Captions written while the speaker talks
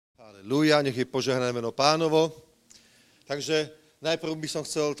Halelúja, nech je požehnané meno Pánovo. Takže najprv by som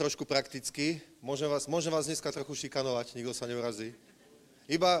chcel trošku prakticky. Môžem vás dneska trochu šikanovať, nikto sa neurazí.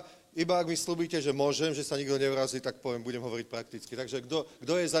 Iba ak mi slúbite, že môžem, že sa nikto neurazí, tak poviem, budem hovoriť prakticky. Takže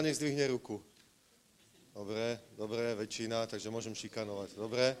kto je za, nech zdvihne ruku. Dobre, väčšina, takže môžem šikanovať.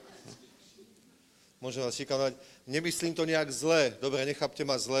 Dobre? Môžem vás šikanovať. Nemyslím to nejak zle. Dobre, nechápte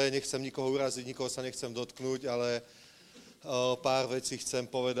ma zle, nechcem nikoho uraziť, nikoho sa nechcem dotknúť, ale pár vecí chcem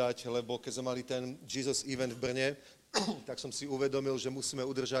povedať, lebo keď sme mali ten Jesus event v Brne, tak som si uvedomil, že musíme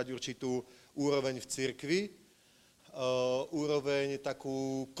udržať určitú úroveň v cirkvi, úroveň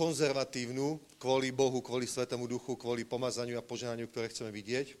takú konzervatívnu, kvôli Bohu, kvôli Svätému Duchu, kvôli pomazaniu a požehnaniu, ktoré chceme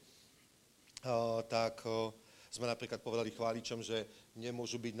vidieť. Tak sme napríklad povedali chváličom, že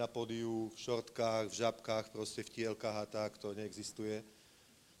nemôžu byť na pódiu v šortkách, v žabkách, proste v tielkách a tak, to neexistuje,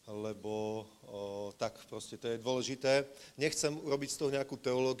 lebo tak proste to je dôležité. Nechcem urobiť z toho nejakú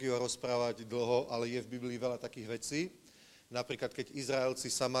teológiu a rozprávať dlho, ale je v Biblii veľa takých vecí. Napríklad, keď Izraelci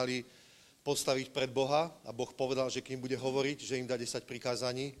sa mali postaviť pred Boha a Boh povedal, že k ním bude hovoriť, že im dá 10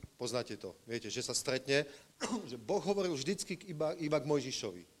 prikázaní. Poznáte to, viete, že sa stretne, že Boh hovoril vždycky iba k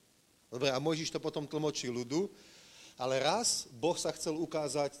Mojžišovi. Dobre, a Mojžiš to potom tlmočí ľudu, ale raz Boh sa chcel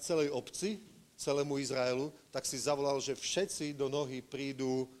ukázať celej obci, celému Izraelu, tak si zavolal, že všetci do nohy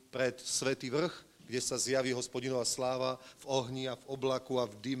prídu pred Svätý vrch, kde sa zjaví Hospodinová sláva v ohni a v oblaku a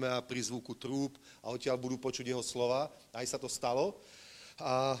v dime a pri zvuku trúb a odtiaľ budú počuť jeho slova. Aj sa to stalo.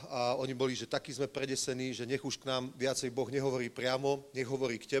 A oni boli, že takí sme predesení, že nech už k nám viacej Boh nehovorí priamo, nech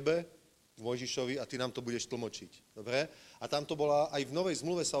hovorí k tebe, k Mojžišovi a ty nám to budeš tlmočiť. Dobre? A tam to bola, aj v Novej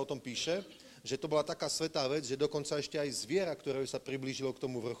zmluve sa o tom píše, že to bola taká svätá vec, že dokonca ešte aj zviera, ktoré sa priblížilo k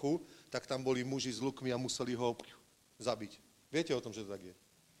tomu vrchu, tak tam boli muži s lukmi a museli ho zabiť. Viete o tom, že to tak je?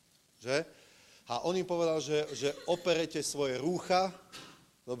 Že? A on im povedal, že operete svoje rúcha,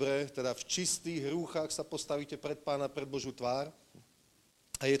 dobre, teda v čistých rúchach sa postavíte pred Pána, pred Božú tvár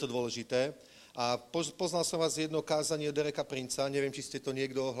a je to dôležité. A poznal som vás jedno kázanie Dereka Princa, neviem, či ste to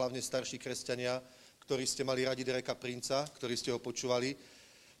niekto, hlavne starší kresťania, ktorí ste mali radi Dereka Princa, ktorí ste ho počúvali,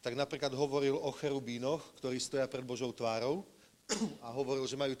 tak napríklad hovoril o cherubínoch, ktorí stoja pred Božou tvárou a hovoril,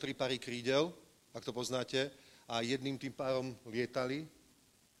 že majú 3 pary krídel, ak to poznáte, a jedným tým párom lietali.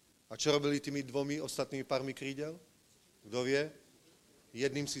 A čo robili tými 2 ostatnými pármi krídel? Kto vie?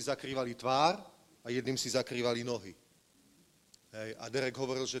 Jedným si zakrývali tvár a jedným si zakrývali nohy. Hej. A Derek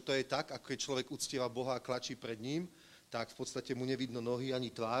hovoril, že to je tak, ako keď človek uctieva Boha a klačí pred ním, tak v podstate mu nevidno nohy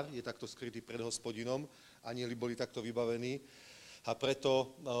ani tvár, je takto skrytý pred Hospodinom, anieli boli takto vybavení. A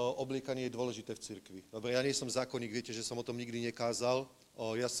preto obliekanie je dôležité v cirkvi. Dobre, ja nie som zákonník, viete, že som o tom nikdy nekázal.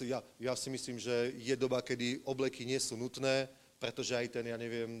 Ja si myslím, že je doba, kedy obleky nie sú nutné, pretože aj ten,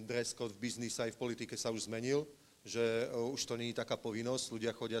 dress code v biznise aj v politike sa už zmenil, že už to nie je taká povinnosť, ľudia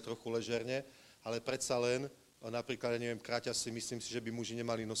chodia trochu ležerne, ale predsa len, napríklad, kráťasy, myslím si, že by muži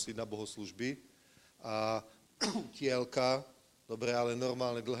nemali nosiť na bohoslúžby a tielka, dobre, ale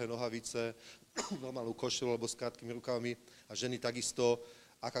normálne dlhé nohavice, normálnu košelu alebo s krátkými rukavami a ženy takisto,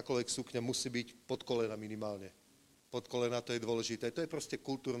 akákoľvek sukňa musí byť pod kolena minimálne. Pod kolena to je dôležité. To je proste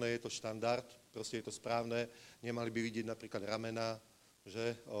kultúrne, je to štandard, proste je to správne. Nemali by vidieť napríklad ramena,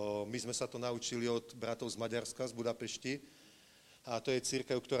 že? My sme sa to naučili od bratov z Maďarska, z Budapešti a to je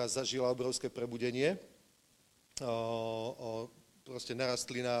cirkev, ktorá zažila obrovské prebudenie. Proste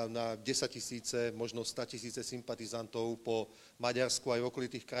narastli na 10 000, možno 100 000 sympatizantov po Maďarsku aj v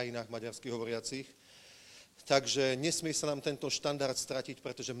okolitých krajinách maďarských hovoriacich. Takže nesmie sa nám tento štandard stratiť,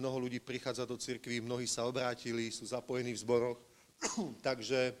 pretože mnoho ľudí prichádza do cirkvi, mnohí sa obrátili, sú zapojení v zboroch.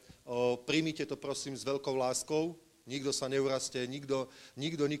 Takže príjmite to prosím s veľkou láskou, nikto sa neurazte, nikto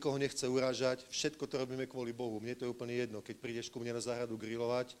nikoho nechce urážať, všetko to robíme kvôli Bohu. Mne to je úplne jedno, keď prídeš ku mne na záhradu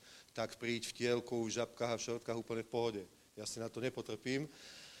grilovať, tak príď v tielku, v žabkách a v šortkách úplne v pohode. Ja si na to nepotrpím,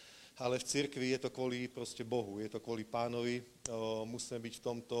 ale v cirkvi je to kvôli proste Bohu, je to kvôli Pánovi, musíme byť v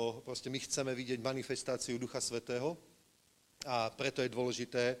tomto, proste my chceme vidieť manifestáciu Ducha Svätého a preto je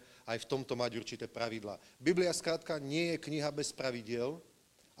dôležité aj v tomto mať určité pravidlá. Biblia skrátka nie je kniha bez pravidiel,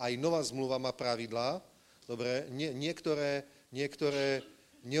 aj Nová zmluva má pravidlá, dobre, niektoré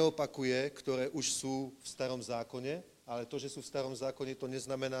neopakuje, ktoré už sú v Starom zákone, ale to, že sú v Starom zákone, to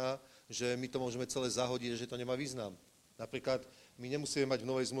neznamená, že my to môžeme celé zahodiť, že to nemá význam. Napríklad, my nemusíme mať v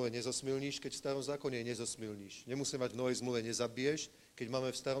Novej zmluve nezosmilníš, keď v Starom zákone nezosmilníš. Nemusíme mať v Novej zmluve nezabiješ, keď máme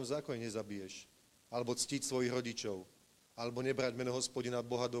v Starom zákone nezabiješ. Alebo ctiť svojich rodičov. Alebo nebrať meno Hospodina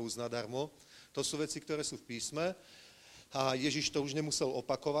Boha do úst nadarmo. To sú veci, ktoré sú v písme. A Ježiš to už nemusel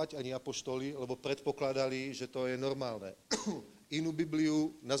opakovať, ani apoštoli, lebo predpokladali, že to je normálne. Inú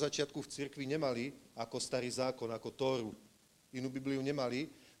Bibliu na začiatku v cirkvi nemali ako Starý zákon, ako Tóru. Inú Bibliu nemali,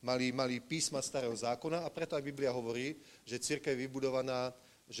 mali písma starého zákona a preto aj Biblia hovorí, že cirkev je vybudovaná,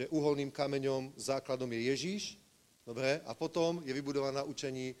 že uholným kameňom, základom je Ježíš, dobre, a potom je vybudovaná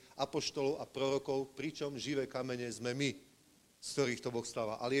učení apoštolov a prorokov, pričom živé kamene sme my, z ktorých to Boh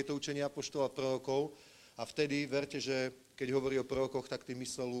stáva. Ale je to učenie apoštolov a prorokov a vtedy verte, že keď hovorí o prorokoch, tak tým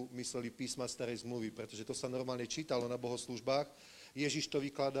mysleli písma starej zmluvy, pretože to sa normálne čítalo na bohoslúžbách. Ježiš to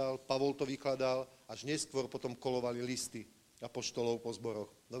vykladal, Pavol to vykladal, až neskôr potom kolovali listy apoštolov po zboroch.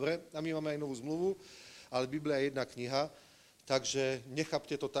 Dobre? A my máme aj novú zmluvu, ale Biblia je jedna kniha, takže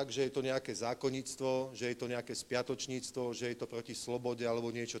nechápte to tak, že je to nejaké zákonníctvo, že je to nejaké spiatočníctvo, že je to proti slobode alebo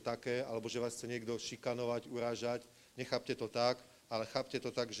niečo také, alebo že vás chce niekto šikanovať, urážať. Nechápte to tak, ale chápte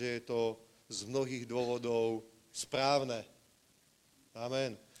to tak, že je to z mnohých dôvodov správne.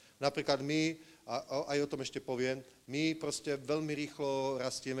 Amen. Napríklad my, a aj o tom ešte poviem, my proste veľmi rýchlo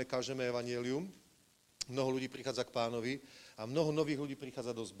rastieme, kážeme evanjelium, mnoho ľudí prichádza k pánovi a mnoho nových ľudí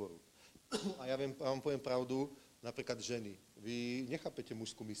prichádza do zboru. A ja vám poviem pravdu, napríklad ženy. Vy nechápete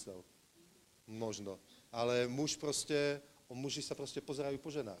mužskú mysel. Možno. Ale muži sa proste pozerajú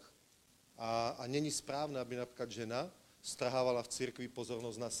po ženách. A není správne, aby napríklad žena strhávala v cirkvi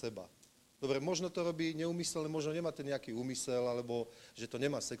pozornosť na seba. Dobre, možno to robí neúmyselne, možno nemá ten nejaký úmysel, alebo že to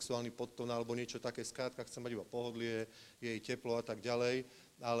nemá sexuálny podtón, alebo niečo také, skrátka chce mať iba pohodlie, jej teplo a tak ďalej,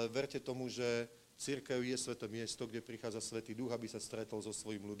 ale verte tomu, že cirkev je sveté miesto, kde prichádza Svätý Duch, aby sa stretol so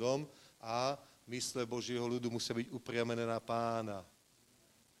svojím ľudom a mysle Božieho ľudu musia byť upriamené na Pána.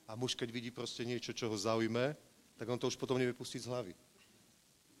 A muž, keď vidí proste niečo, čo ho zaujme, tak on to už potom nevie pustiť z hlavy.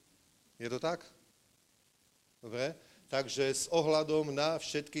 Je to tak? Dobre? Takže s ohľadom na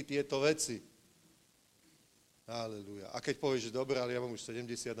všetky tieto veci. Halelúja. A keď povieš, že dobre, ale ja mám už 70,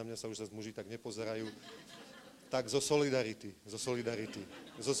 na mňa sa už zase muži tak nepozerajú, tak zo solidarity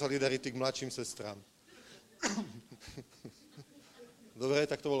k mladším sestrám. Dobre,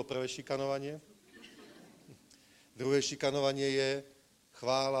 tak to bolo prvé šikanovanie. Druhé šikanovanie je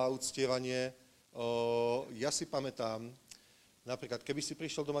chvála, uctievanie. Ja si pamätám, napríklad, keby si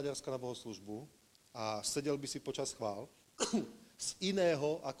prišiel do Maďarska na bohoslúžbu, a sedel by si počas chvál z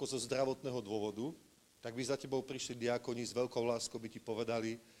iného ako zo zdravotného dôvodu, tak by za tebou prišli diakoni s veľkou láskou, by ti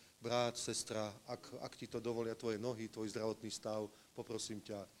povedali, brat, sestra, ak ti to dovolia tvoje nohy, tvoj zdravotný stav, poprosím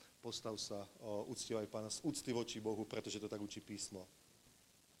ťa, postav sa, uctievaj Pána z úcty voči Bohu, pretože to tak učí písmo.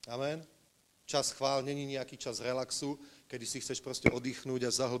 Amen. Čas chvál není nejaký čas relaxu, kedy si chceš proste oddychnúť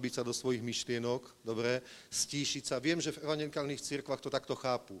a zahlbiť sa do svojich myšlienok, dobre, stíšiť sa. Viem, že v evangelikálnych cirkvách to takto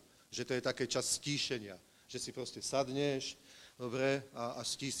chápu, že to je také čas stíšenia, že si proste sadneš, dobre, a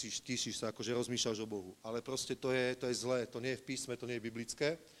stíšiš sa, akože rozmýšľaš o Bohu. Ale proste to je zlé, to nie je v písme, to nie je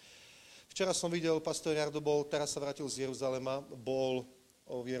biblické. Včera som videl, pastor Jardo teraz sa vrátil z Jeruzalema, bol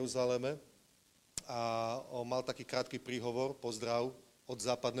v Jeruzaleme a mal taký krátky príhovor, pozdrav od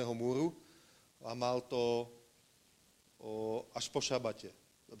západného múru a mal to až po šabate.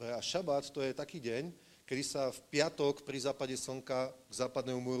 Dobre, a šabat to je taký deň, kedy sa v piatok pri západe slnka k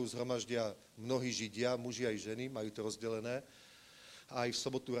západnému múru zhromaždia mnohí Židia, muži aj ženy, majú to rozdelené. A aj v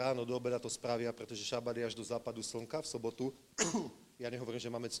sobotu ráno do obeda to spravia, pretože šabat je až do západu slnka v sobotu. Ja nehovorím,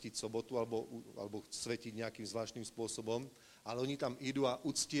 že máme ctiť sobotu alebo svetiť nejakým zvláštnym spôsobom, ale oni tam idú a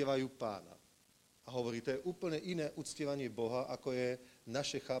uctievajú Pána. A hovorí, to je úplne iné uctievanie Boha, ako je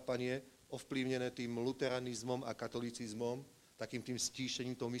naše chápanie ovplyvnené tým luteranizmom a katolicizmom, takým tým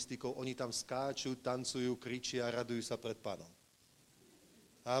stíšením, tou mystikou. Oni tam skáču, tancujú, kričia a radujú sa pred Pánom.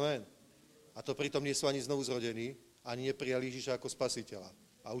 Amen. A to pritom nie sú ani znovu zrodení, ani neprijali Ježiša ako spasiteľa.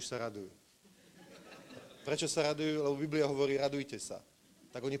 A už sa radujú. Prečo sa radujú? Lebo Biblia hovorí, radujte sa.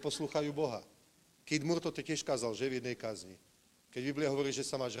 Tak oni poslúchajú Boha. Kid Moore to tiež kázal, že v jednej kázni. Keď Biblia hovorí, že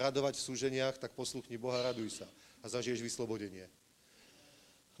sa máš radovať v súženiach, tak posluchni Boha, raduj sa. A zažiješ vyslobodenie.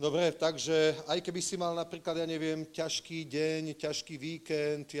 Dobre, takže aj keby si mal napríklad, ja neviem, ťažký deň, ťažký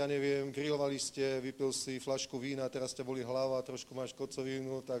víkend, ja neviem, grilovali ste, vypil si flašku vína, teraz ťa boli hlava, trošku máš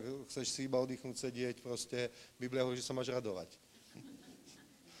kocovinu, tak chceš si iba oddychnúť, sedieť, proste Biblia hovorí, že sa máš radovať.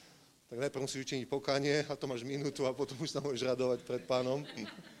 Tak najprv musíš učiniť pokánie a to máš minútu a potom už sa môžeš radovať pred Pánom.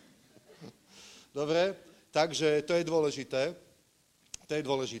 Dobre, takže to je dôležité. To je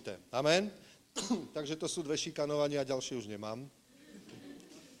dôležité. Amen. Takže to sú dve šikanovania a ďalšie už nemám.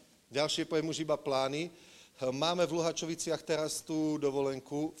 Ďalšie poviem už iba plány. Máme v Luhačoviciach teraz tú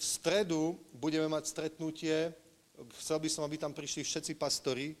dovolenku. V stredu budeme mať stretnutie. Chcel by som, aby tam prišli všetci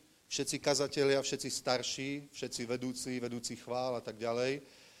pastori, všetci kazatelia, všetci starší, všetci vedúci chvál a tak ďalej,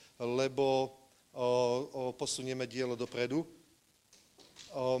 lebo posunieme dielo dopredu.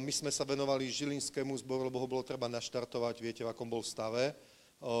 My sme sa venovali Žilinskému zboru, lebo ho bolo treba naštartovať, viete, v akom bol stave,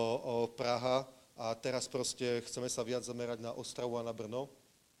 Praha, a teraz proste chceme sa viac zamerať na Ostravu a na Brno.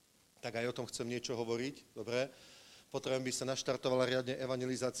 tak aj o tom chcem niečo hovoriť, dobre? Potrebujem, by sa naštartovala riadne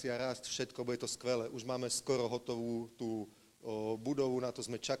evangelizácia, rast, všetko, bude to skvelé. Už máme skoro hotovú tú budovu, na to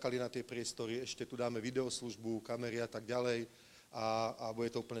sme čakali na tie priestory, ešte tu dáme videoslužbu, kamery a tak ďalej a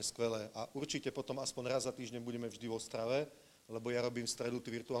bude to úplne skvelé. A určite potom aspoň raz za týždeň budeme vždy v Ostrave, lebo ja robím v stredu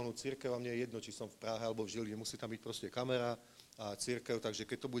tú virtuálnu cirkev a mne je jedno, či som v Prahe alebo v Žiline, musí tam byť proste kamera a cirkev, takže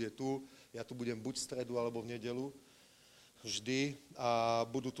keď to bude tu, ja tu budem buď v stredu alebo v nedelu, vždy a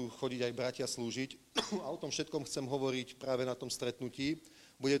budú tu chodiť aj bratia slúžiť a o tom všetkom chcem hovoriť práve na tom stretnutí.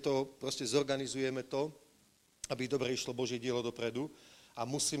 Bude to, proste zorganizujeme to, aby dobre išlo Božie dielo dopredu a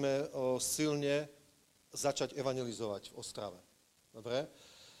musíme silne začať evangelizovať v Ostrave. Dobre?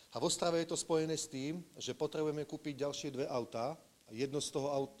 A v Ostrave je to spojené s tým, že potrebujeme kúpiť ďalšie 2 autá.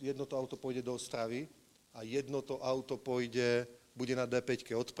 Jedno to auto pôjde do Ostravy a jedno to auto bude na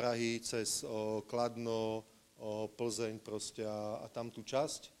D5 od Prahy cez Kladno, Plzeň proste a tam tú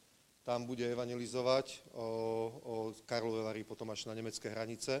časť, tam bude evangelizovať o Karlove Vary potom až na nemecké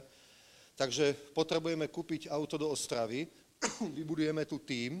hranice. Takže potrebujeme kúpiť auto do Ostravy, vybudujeme tu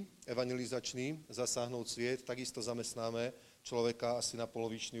tím evangelizačný, zasáhnout sviet, takisto zamestnáme človeka asi na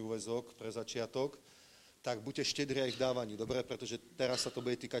polovičný úväzok pre začiatok, tak buďte štedri aj v dávaní, dobre, pretože teraz sa to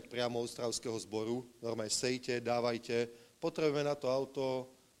bude týkať priamo ostravského zboru, normálne sejte, dávajte, potrebujeme na to auto,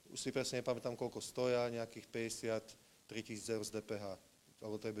 už si presne nepamätám, koľko stoja, nejakých 53 000 eur z DPH.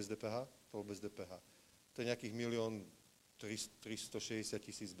 Alebo to je bez DPH? To je bez DPH. To je nejakých 1 360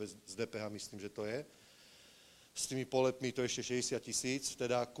 000 z DPH, myslím, že to je. S tými polepmi to je ešte 60 000,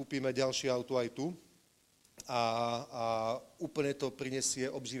 teda kúpime ďalšie auto aj tu a úplne to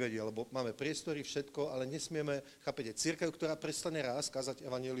prinesie obživenie, lebo máme priestory, všetko, ale nesmieme, chápete, cirkev, ktorá prestane raz kázať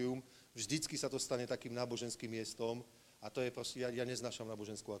evanjelium, vždycky sa to stane takým náboženským miestom. A to je proste, ja neznášam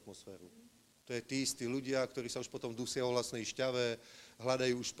náboženskú atmosféru. To je tí istí ľudia, ktorí sa už potom dusia o vlastnej šťave,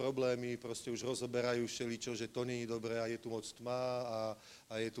 hľadajú už problémy, proste už rozoberajú všeličo, že to nie je dobré a je tu moc tma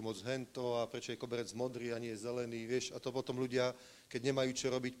a je tu moc hento a prečo je koberec modrý a nie je zelený, vieš. A to potom ľudia, keď nemajú čo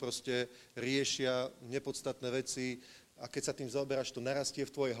robiť, proste riešia nepodstatné veci a keď sa tým zaoberáš, to narastie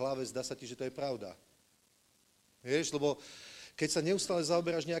v tvojej hlave, zdá sa ti, že to je pravda. Vieš, lebo keď sa neustále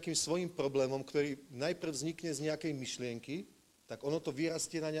zaoberáš nejakým svojím problémom, ktorý najprv vznikne z nejakej myšlienky, tak ono to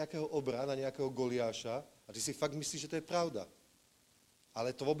vyrastie na nejakého obra, na nejakého Goliáša a ty si fakt myslíš, že to je pravda.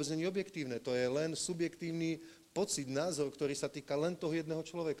 Ale to vôbec nie je objektívne, to je len subjektívny pocit, názor, ktorý sa týka len toho jedného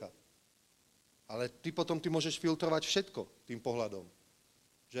človeka. Ale ty môžeš filtrovať všetko tým pohľadom.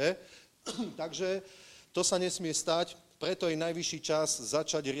 Že? Takže to sa nesmie stať, preto je najvyšší čas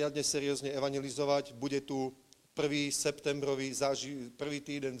začať riadne seriózne evangelizovať. Bude tu 1. septembrový prvý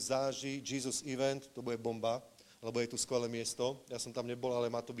týden v záži Jesus Event, to bude bomba, lebo je tu skvelé miesto. Ja som tam nebol,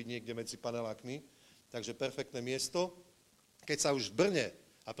 ale má to byť niekde medzi panelákmi. Takže perfektné miesto. Keď sa už v Brne,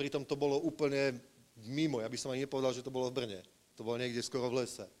 a pritom to bolo úplne mimo, ja by som ani nepovedal, že to bolo v Brne. To bolo niekde skoro v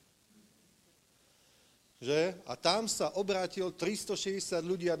lese. Že? A tam sa obrátil 360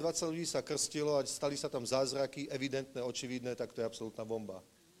 ľudí a 20 ľudí sa krstilo a stali sa tam zázraky, evidentné, očividné, tak to je absolútna bomba.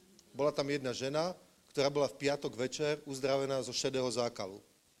 Bola tam jedna žena, ktorá bola v piatok večer uzdravená zo šedého zákalu.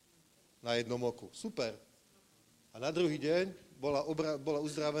 Na jednom oku. Super. A na druhý deň bola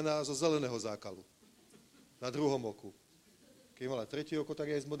uzdravená zo zeleného zákalu. Na druhom oku. Keď mala tretí oko, tak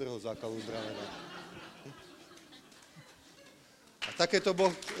je aj z modrého zákalu uzdravená. A takéto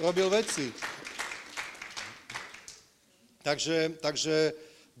Boh robil veci. Takže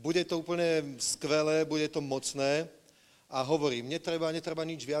bude to úplne skvelé, bude to mocné. A hovorím, netreba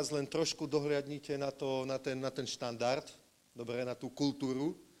nič viac, len trošku dohliadnite na ten štandard, dobre, na tú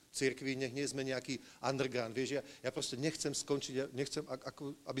kultúru cirkvi, nech nie sme nejaký underground, vieš, ja proste nechcem skončiť,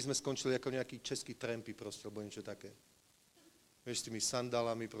 aby sme skončili ako nejaký český trampy proste, alebo niečo také. Vieš, s tými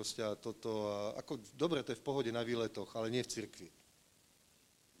sandálami proste a toto, dobre, to je v pohode na výletoch, ale nie v cirkvi.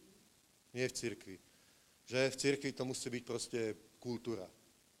 Nie v cirkvi. Že v cirkvi to musí byť proste kultúra.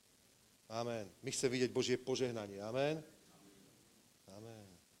 Amen. My chceme vidieť Božie požehnanie. Amen. Amen.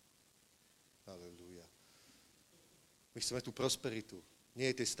 Halelúja. My chceme tú prosperitu.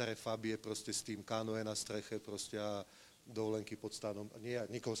 Nie je tie staré Fabie proste s tým kánoe na streche proste a dovolenky pod stánom. Nie, ja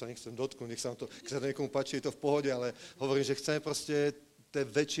nikoho sa nechcem dotknúť, keď sa to niekomu páči, je to v pohode, ale hovorím, že chceme proste tie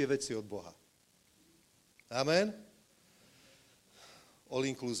väčšie veci od Boha. Amen. All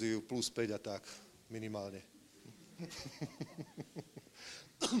inclusive plus 5 a tak, minimálne.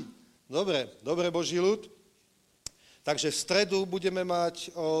 Dobre, Boží ľud. Takže v stredu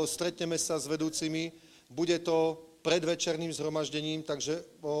stretneme sa s vedúcimi, bude to pred večerným zhromaždením, takže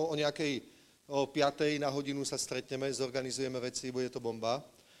o nejakej 5:00 na hodinu sa stretneme, zorganizujeme veci, bude to bomba.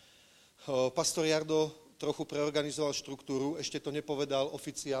 Pastor Jardo trochu preorganizoval štruktúru, ešte to nepovedal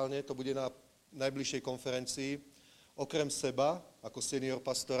oficiálne, to bude na najbližšej konferencii. Okrem seba, ako senior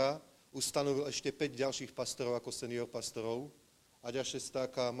pastora, ustanovil ešte 5 ďalších pastorov ako senior pastorov. Aďa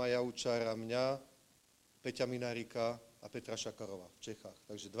Šestáka, Maja Učára, mňa, Peťa Minárika a Petra Šakarova v Čechách.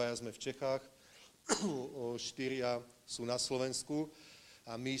 Takže 2 sme v Čechách, 4 sú na Slovensku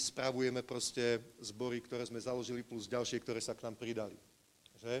a my spravujeme proste zbory, ktoré sme založili, plus ďalšie, ktoré sa k nám pridali.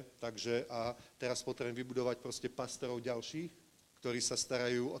 Že? Takže a teraz potrebujem vybudovať proste pastorov ďalších, ktorí sa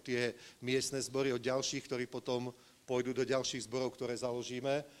starajú o tie miestne zbory, o ďalších, ktorí potom pôjdu do ďalších zborov, ktoré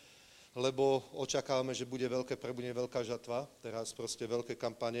založíme, lebo očakávame, že bude veľké prebudenie, veľká žatva, teraz proste veľké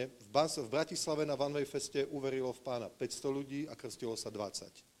kampane. V Bratislave na One Way Feste uverilo v Pána 500 ľudí a krstilo sa 20.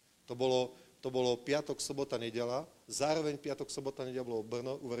 To bolo piatok, sobota, nedeľa, zároveň piatok, sobota, nedeľa bolo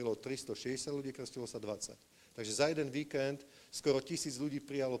Brno, uverilo 360 ľudí, krstilo sa 20. Takže za jeden víkend skoro 1000 ľudí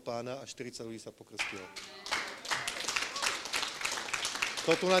prijalo Pána a 40 ľudí sa pokrstilo.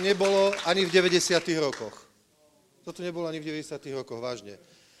 To tu nebolo ani v 90. rokoch. Toto nebolo ani v 90. rokoch, vážne.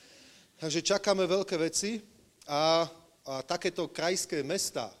 Takže čakáme veľké veci a takéto krajské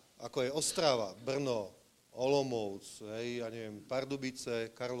mesta, ako je Ostrava, Brno, Olomouc, ja neviem,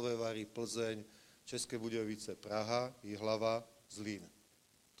 Pardubice, Karlové Vary, Plzeň, České Budějovice, Praha, Jihlava, Zlín.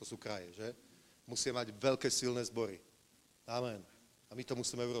 To sú kraje, že? Musia mať veľké silné zbory. Amen. A my to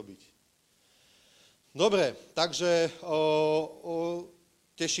musíme urobiť. Dobre, takže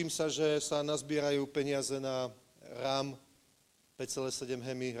teším sa, že sa nazbierajú peniaze na RAM 5,7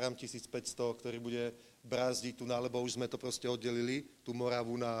 hemy, RAM 1500, ktorý bude brázdiť tu, lebo už sme to proste oddelili, tú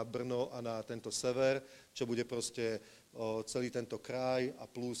Moravu na Brno a na tento sever, čo bude proste celý tento kraj a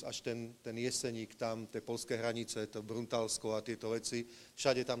plus až ten Jeseník tam, tie poľské hranice, to Bruntalsko a tieto veci,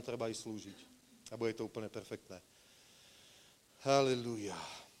 všade tam treba ísť slúžiť. A bude to úplne perfektné. Halelúja.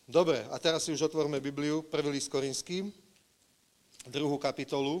 Dobre, a teraz si už otvorme Bibliu, 1. list Korinským, 2.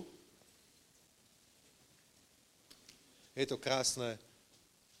 kapitolu. Je to krásne.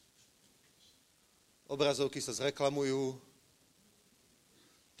 Obrazovky sa zreklamujú.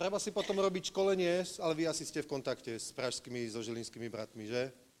 Treba si potom robiť školenie, ale vy asi ste v kontakte s pražskými, so žilinskými bratmi,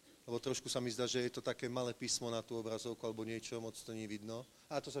 že? Lebo trošku sa mi zdá, že je to také malé písmo na tú obrazovku alebo niečo, moc to nie vidno.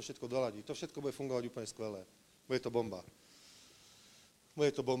 A to sa všetko doladí. To všetko bude fungovať úplne skvelé. Bude to bomba.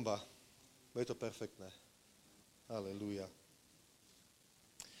 Bude to bomba. Bude to perfektné. Halelúja.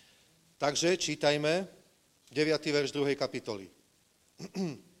 Takže čítajme 9. verš 2. kapitoly.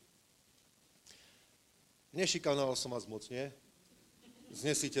 Nešikanoval som vás moc, nie?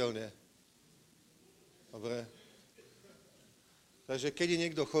 Znesiteľne. Dobre. Takže keď je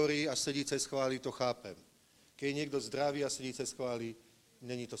niekto chorý a sedí cez chvály, to chápem. Keď je niekto zdravý a sedí cez chvály,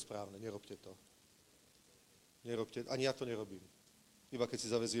 není to správne, nerobte to. Nerobte, ani ja to nerobím. Iba keď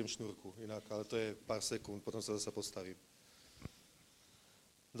si zaveziem šnúrku, inak, ale to je pár sekúnd, potom sa zase postavím.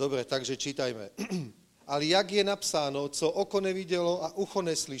 Dobre, takže čítajme. Ale jak je napsáno, co oko nevidelo a ucho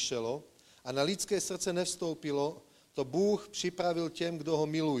neslyšelo a na lidské srdce nevstoupilo, to Bůh připravil těm, kdo ho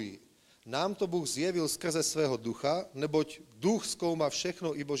milují. Nám to Bůh zjevil skrze svého ducha, neboť duch zkoumá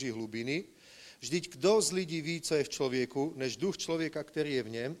všechno i boží hlubiny. Vždyť kdo z lidí ví, co je v člověku, než duch člověka, který je v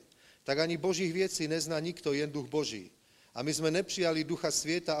něm, tak ani božích věcí nezná nikto, jen duch boží. A my jsme nepřijali ducha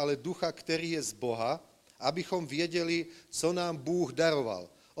světa, ale ducha, který je z Boha, abychom věděli, co nám Bůh daroval.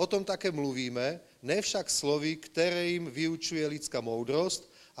 O tom také mluvíme, ne však slovy, kterým vyučuje lidská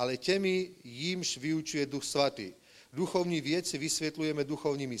moudrost, ale těmi, jímž vyučuje Duch Svatý. Duchovní věci vysvětlujeme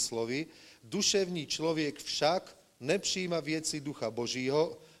duchovními slovy, duševní člověk však nepřijíma věci Ducha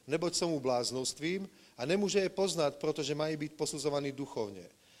Božího, neboť jsou mu bláznostvím a nemůže je poznat, protože mají být posuzovaný duchovně.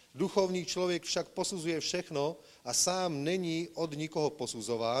 Duchovní člověk však posuzuje všechno a sám není od nikoho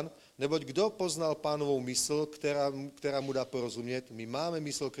posuzován, neboť kdo poznal Pánovou mysl, která mu dá porozumět, my máme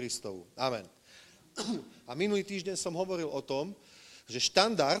mysl Kristovu. Amen. A minulý týždeň som hovoril o tom, že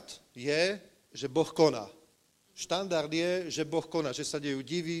štandard je, že Boh koná. Štandard je, že Boh koná, že sa dejú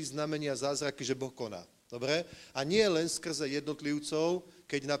divy, znamenia, zázraky, že Boh koná. Dobre? A nie len skrze jednotlivcov,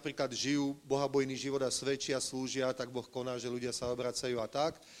 keď napríklad žijú bohabojný život a svedčia, slúžia, tak Boh koná, že ľudia sa obracajú a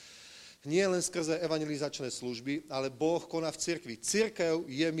tak. Nie len skrze evangelizačné služby, ale Boh koná v cirkvi. Cirkev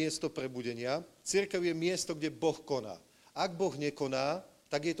je miesto prebudenia, cirkev je miesto, kde Boh koná. Ak Boh nekoná,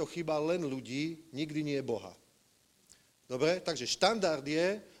 tak je to chyba len ľudí, nikdy nie Boha. Dobre? Takže štandard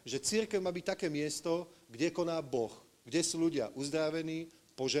je, že cirkev má byť také miesto, kde koná Boh, kde sú ľudia uzdravení,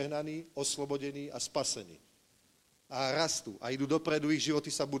 požehnaní, oslobodení a spasení. A rastú a idú dopredu, ich životy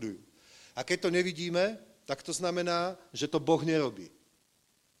sa budujú. A keď to nevidíme, tak to znamená, že to Boh nerobí.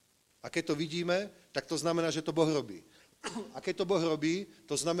 A keď to vidíme, tak to znamená, že to Boh robí. A keď to Boh robí,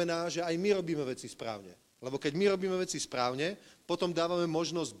 to znamená, že aj my robíme veci správne. Lebo keď my robíme veci správne, potom dávame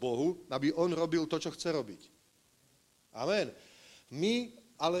možnosť Bohu, aby on robil to, čo chce robiť. Amen.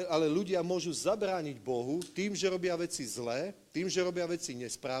 Ale ľudia môžu zabrániť Bohu tým, že robia veci zlé, tým, že robia veci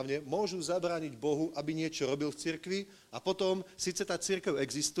nesprávne, môžu zabrániť Bohu, aby niečo robil v cirkvi a potom, síce tá cirkev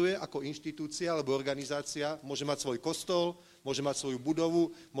existuje ako inštitúcia alebo organizácia, môže mať svoj kostol, môže mať svoju budovu,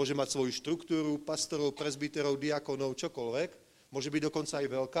 môže mať svoju štruktúru, pastorov, presbyterov, diakonov, čokoľvek, môže byť dokonca aj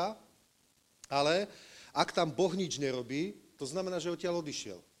veľká, ale ak tam Boh nič nerobí, to znamená, že odtiaľ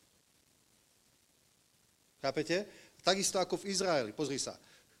odišiel. Chápete? Takisto ako v Izraeli, pozri sa.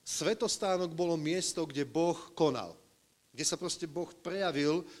 Svetostánok bolo miesto, kde Boh konal. Kde sa proste Boh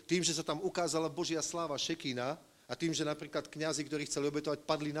prejavil tým, že sa tam ukázala Božia sláva Šekína a tým, že napríklad kňazi, ktorí chceli obetovať,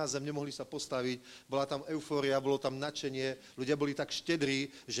 padli na zem, nemohli sa postaviť, bola tam eufória, bolo tam nadšenie, ľudia boli tak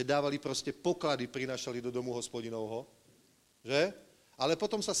štedrí, že dávali proste poklady, prinášali do domu Hospodinovho. Že? Ale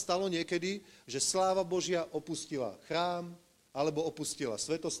potom sa stalo niekedy, že sláva Božia opustila chrám alebo opustila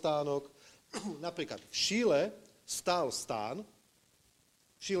svetostánok. Napríklad v Šíle stál stán,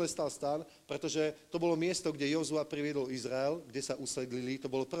 pretože to bolo miesto, kde Jozua priviedol Izrael, kde sa usedlili. To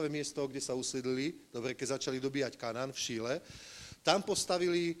bolo prvé miesto, kde sa usedlili, dobre, keď začali dobíjať Kanán v Šíle. Tam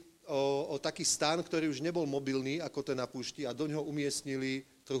postavili taký stán, ktorý už nebol mobilný, ako ten na púšti, a do ňoho umiestnili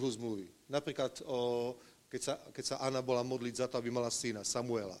trhu zmluvy. Napríklad, keď sa Anna bola modliť za to, aby mala syna,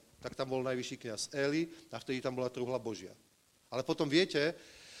 Samuela, tak tam bol najvyšší kňaz Eli a vtedy tam bola truhla Božia. Ale potom viete,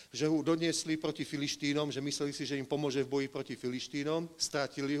 že ho doniesli proti Filištínom, že mysleli si, že im pomôže v boji proti Filištínom,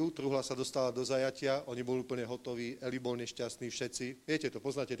 strátili ho, truhla sa dostala do zajatia, oni boli úplne hotoví, Eli bol nešťastný, všetci. Viete to,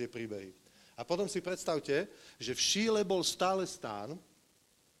 poznáte tie príbehy. A potom si predstavte, že v Šíle bol stále stán,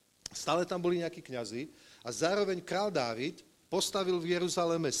 stále tam boli nejakí kňazi a zároveň král Dávid postavil v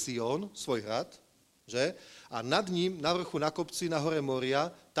Jeruzaleme Sion, svoj hrad, že? A nad ním, na vrchu na kopci, na hore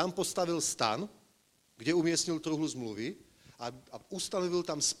Moria, tam postavil stan, kde umiestnil truhlu zmluvy, a ustanovil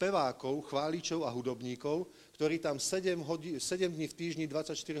tam spevákov, chváličov a hudobníkov, ktorí tam 7 dní v týždni,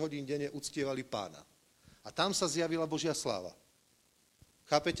 24 hodín denne uctievali Pána. A tam sa zjavila Božia sláva.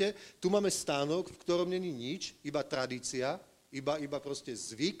 Chápete? Tu máme stánok, v ktorom není nič, iba tradícia, iba proste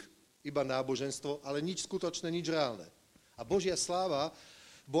zvyk, iba náboženstvo, ale nič skutočné, nič reálne. A Božia sláva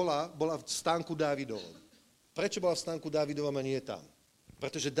bola v stánku Dávidovom. Prečo bola v stánku Dávidovom a nie tam?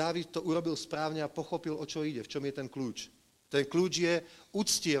 Pretože Dávid to urobil správne a pochopil, o čo ide, v čom je ten kľúč. Ten kľúč je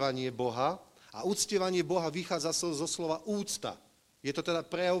uctievanie Boha a uctievanie Boha vychádza zo slova úcta. Je to teda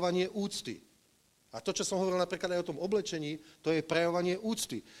prejavovanie úcty. A to, čo som hovoril napríklad aj o tom oblečení, to je prejavovanie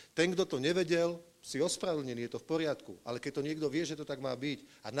úcty. Ten, kto to nevedel, si ospravedlnený, je to v poriadku. Ale keď to niekto vie, že to tak má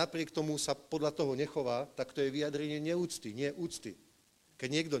byť a napriek tomu sa podľa toho nechová, tak to je vyjadrenie neúcty, nie úcty. Keď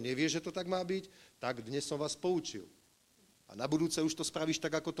niekto nevie, že to tak má byť, tak dnes som vás poučil. A na budúce už to spravíš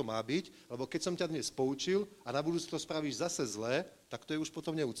tak, ako to má byť, lebo keď som ťa dnes poučil a na budúce to spravíš zase zlé, tak to je už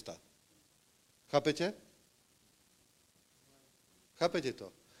potom neúcta. Chápete? Chápete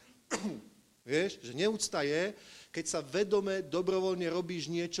to? Vieš, že neúcta je, keď sa vedome, dobrovoľne robíš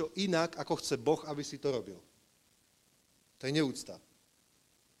niečo inak, ako chce Boh, aby si to robil. To je neúcta.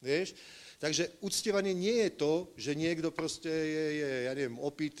 Vieš? Takže uctievanie nie je to, že niekto proste je ja neviem,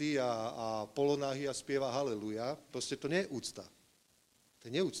 opitý a polonáhy a spieva haleluja. Proste to nie je úcta. To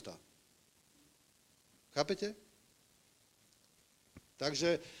je neúcta. Chápete?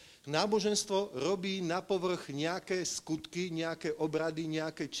 Takže náboženstvo robí na povrch nejaké skutky, nejaké obrady,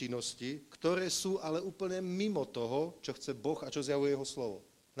 nejaké činnosti, ktoré sú ale úplne mimo toho, čo chce Boh a čo zjavuje jeho slovo.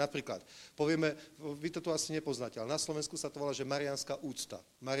 Napríklad, povieme, vy to tu asi nepoznáte, ale na Slovensku sa to volá, že mariánska úcta,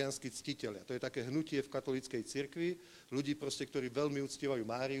 mariánsky ctitelia. To je také hnutie v katolíckej cirkvi, ľudí proste, ktorí veľmi uctievajú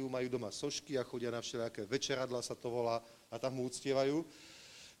Máriu, majú doma sošky a chodia na všelijaké večeradla, sa to volá, a tam mu uctievajú.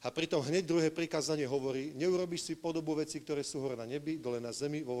 A pritom hneď druhé prikázanie hovorí, neurobíš si podobu veci, ktoré sú hore na nebi, dole na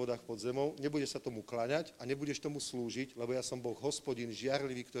zemi, vo vodách pod zemou, nebudeš sa tomu kláňať a nebudeš tomu slúžiť, lebo ja som Boh Hospodin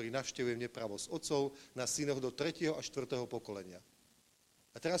žiarlivý, ktorý navštevuje nepravosť otcov na synoch do 3. a 4. pokolenia.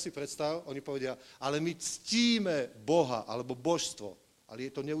 A teraz si predstav, oni povedia, ale my ctíme Boha alebo božstvo, ale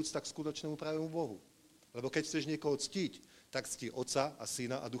je to neúcta k skutočnému pravému Bohu. Lebo keď chceš niekoho ctiť, tak cti Otca a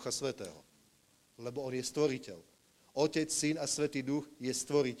Syna a Ducha Svätého. Lebo on je stvoriteľ. Otec, Syn a Svätý Duch je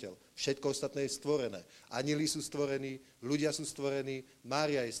stvoriteľ. Všetko ostatné je stvorené. Anjeli sú stvorení, ľudia sú stvorení,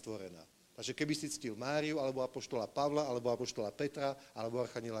 Mária je stvorená. Takže keby si ctil Máriu, alebo apoštola Pavla, alebo apoštola Petra, alebo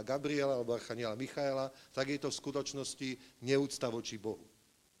archaniela Gabriela, alebo archaniela Michaela, tak je to v skutočnosti neúcta voči Bohu.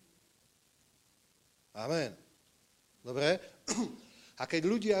 Amen. Dobre? A keď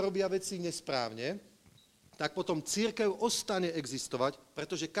ľudia robia veci nesprávne, tak potom cirkev ostane existovať,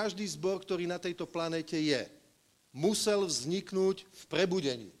 pretože každý zbor, ktorý na tejto planéte je, musel vzniknúť v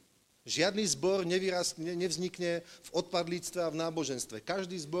prebudení. Žiadny zbor nevznikne v odpadlíctve a v náboženstve.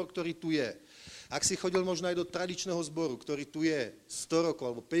 Každý zbor, ktorý tu je, ak si chodil možno aj do tradičného zboru, ktorý tu je 100 rokov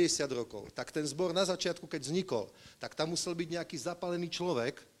alebo 50 rokov, tak ten zbor na začiatku, keď vznikol, tak tam musel byť nejaký zapálený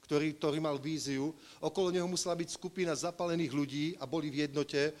človek, ktorý mal víziu, okolo neho musela byť skupina zapálených ľudí a boli v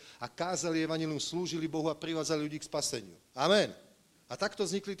jednote a kázali evanjelium, slúžili Bohu a privádzali ľudí k spaseniu. Amen. A takto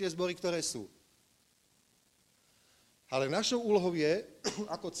vznikli tie zbory, ktoré sú. Ale našou úlohou je,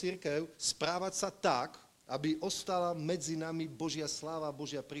 ako cirkev, správať sa tak, aby ostala medzi nami Božia sláva,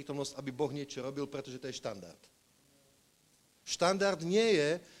 Božia prítomnosť, aby Boh niečo robil, pretože to je štandard. Štandard nie je,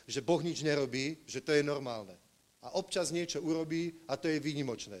 že Boh nič nerobí, že to je normálne. A občas niečo urobí a to je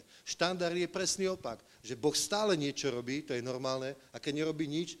výnimočné. Štandard je presný opak, že Boh stále niečo robí, to je normálne, a keď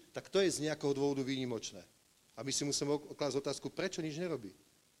nerobí nič, tak to je z nejakého dôvodu výnimočné. A my si musíme klásť otázku, prečo nič nerobí?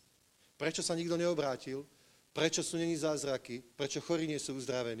 Prečo sa nikto neobrátil? Prečo sú není zázraky? Prečo chorí nie sú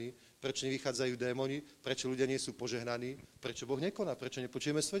uzdravení? Prečo nevychádzajú démoni? Prečo ľudia nie sú požehnaní? Prečo Boh nekoná? Prečo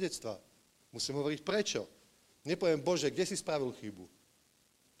nepočujeme svedectvá? Musím hovoriť prečo. Nepoviem, Bože, kde si spravil chybu?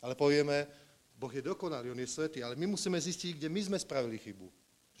 Ale povieme, Boh je dokonalý, on je svätý, ale my musíme zistiť, kde my sme spravili chybu.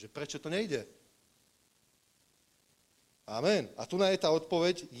 Že prečo to nejde? Amen. A tu je tá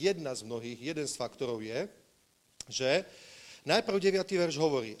odpoveď, jedna z mnohých, jeden z faktorov je, že najprv 9. verš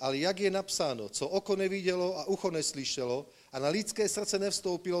hovorí, ale jak je napsáno, co oko nevidelo a ucho neslyšelo a na lidské srdce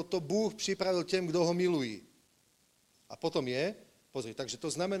nevstoupilo, to Bůh připravil těm, kdo ho milují. A potom je, pozri, takže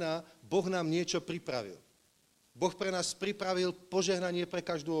to znamená, Boh nám niečo pripravil. Boh pre nás pripravil požehnanie pre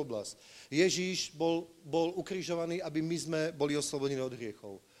každú oblasť. Ježíš bol ukrižovaný, aby my sme boli oslobodení od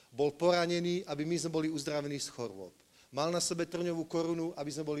hriechov. Bol poranený, aby my sme boli uzdravení z chorôb. Mal na sebe trňovú korunu,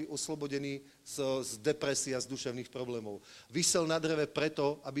 aby sme boli oslobodení z depresie a z duševných problémov. Visel na dreve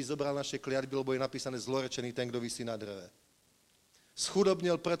preto, aby zobral naše kliatby, lebo je napísané zlorečený ten, kto visí na dreve.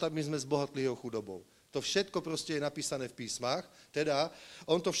 Schudobnil preto, aby sme zbohatli jeho chudobou. To všetko proste je napísané v písmach, teda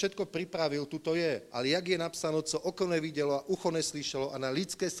on to všetko pripravil, tuto je. Ale jak je napsáno, co oko nevidelo a ucho neslyšelo a na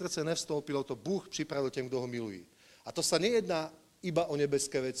lidské srdce nevstoupilo, to Bůh pripravil tým, kto ho milují. A to sa nejedná iba o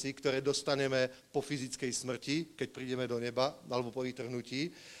nebeské veci, ktoré dostaneme po fyzickej smrti, keď prídeme do neba, alebo po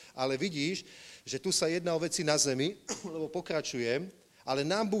vytrhnutí, ale vidíš, že tu sa jedná o veci na zemi, lebo pokračujem, ale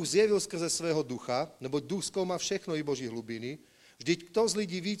nám Bůh zjevil skrze svého ducha, nebo duch skúma všechno i Boží hlubiny. Vždyť kto z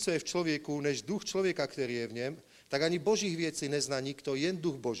lidí ví, co je v človeku, než duch človeka, ktorý je v něm, tak ani Božích věcí nezná nikto, jen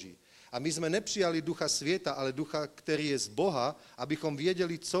duch Boží. A my sme nepřijali ducha svieta, ale ducha, ktorý je z Boha, abychom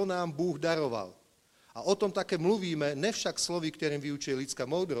viedeli, co nám Bůh daroval. A o tom také mluvíme, ne však slovy, ktorým vyučuje lidská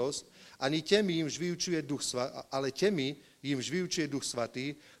moudrosť, ani temi, jimž vyučuje duch svatý, ale temi, jimž vyučuje duch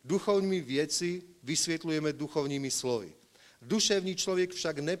svatý, duchovními věci vysvětlujeme duchovními slovy. Duševní člověk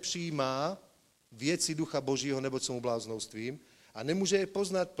však nepřijímá věci ducha Božího, neboť sú mu bláznovstvím, a nemôže je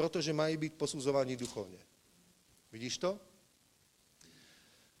poznať, protože mají byť posudzovaní duchovne. Vidíš to?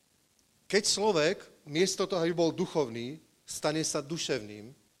 Keď človek, miesto toho, aby bol duchovný, stane sa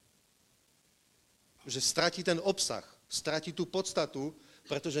duševným, že stratí ten obsah, stratí tú podstatu,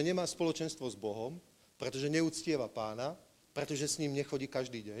 pretože nemá spoločenstvo s Bohom, pretože neúctieva Pána, pretože s ním nechodí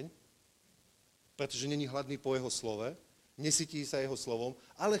každý deň, pretože není hladný po jeho slove, nesytí sa jeho slovom,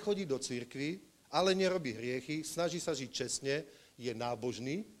 ale chodí do cirkvi, ale nerobí hriechy, snaží sa žiť čestne, je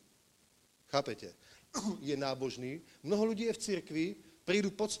nábožný, chápete? Je nábožný. Mnoho ľudí je v cirkvi, prídu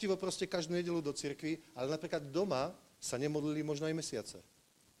poctivo proste každú nedelu do cirkvi, ale napríklad doma sa nemodlili možno aj mesiace.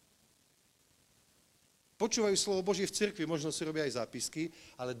 Počúvajú slovo Božie v cirkvi, možno si robia aj zápisky,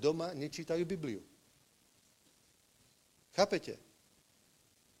 ale doma nečítajú Bibliu. Chápete?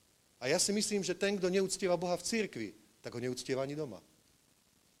 A ja si myslím, že ten, kto neúctieva Boha v cirkvi, tak ho neúctieva ani doma.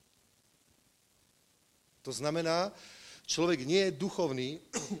 To znamená, človek nie je duchovný,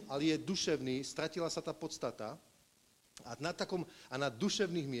 ale je duševný, stratila sa tá podstata a na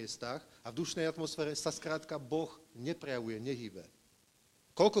duševných miestach a v dušnej atmosfére sa skrátka Boh neprejavuje, nehýbe.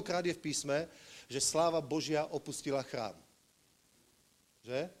 Koľkokrát je v písme, že sláva Božia opustila chrám.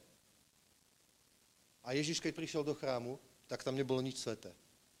 Že? A Ježiš, keď prišiel do chrámu, tak tam nebolo nič sveté.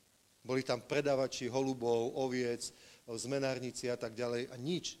 Boli tam predávači holubov, oviec, zmenárnici a tak ďalej a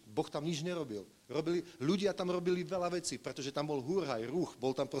nič. Boh tam nič nerobil. Ľudia tam robili veľa vecí, pretože tam bol húrhaj, ruch,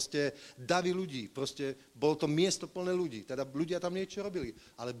 bol tam proste davy ľudí, proste bolo to miesto plné ľudí, teda ľudia tam niečo robili,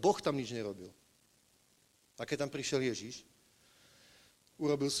 ale Boh tam nič nerobil. A keď tam prišiel Ježiš,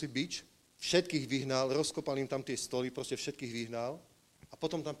 urobil si bič, všetkých vyhnal, rozkopal im tam tie stoly, proste všetkých vyhnal a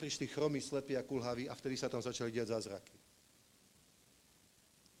potom tam prišli chromí, slepí a kulhaví a vtedy sa tam začali diať zázraky.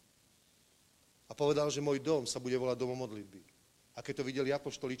 A povedal, že môj dom sa bude volať domom modlitby. A keď to videli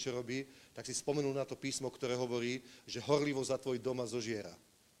apoštoli, čo robí, tak si spomenul na to písmo, ktoré hovorí, že horlivo za tvoj dom a zožiera.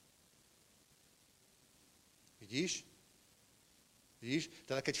 Vidíš? Vidíš?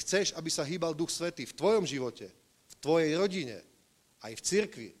 Teda keď chceš, aby sa hýbal Duch Svätý v tvojom živote, v tvojej rodine, aj v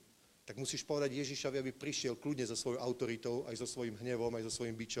cirkvi, tak musíš povedať Ježišovi, aby prišiel kľudne so svojou autoritou, aj so svojím hnevom, aj so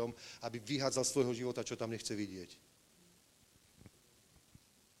svojím bičom, aby vyhádzal z tvojho života, čo tam nechce vidieť.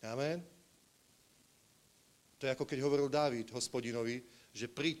 Amen? To je ako keď hovoril Dávid Hospodinovi, že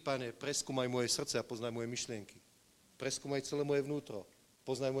príď, Pane, preskúmaj moje srdce a poznaj moje myšlienky. Preskúmaj celé moje vnútro,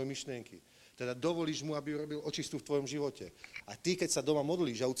 poznaj moje myšlienky. Teda dovolíš mu, aby robil očistu v tvojom živote. A ty, keď sa doma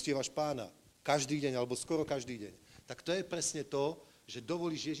modlíš a uctievaš Pána každý deň, alebo skoro každý deň, tak to je presne to, že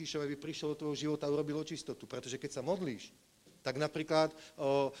dovolíš Ježišovi, aby prišiel do tvojho života a urobil očistotu. Pretože keď sa modlíš, tak napríklad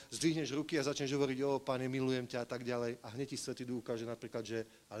zdvihneš ruky a začneš hovoriť, Pane, milujem ťa a tak ďalej. A hneď ti Svätý Duch ukáže napríklad, že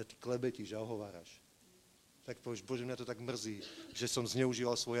ale ty klebetíš a ohováraš. Tak povieš, Bože, mňa to tak mrzí, že som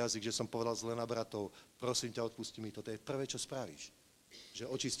zneužíval svoj jazyk, že som povedal zle na bratov. Prosím ťa, odpusti mi to. To je prvé, čo spravíš. Že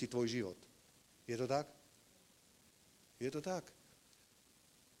očistí tvoj život. Je to tak? Je to tak.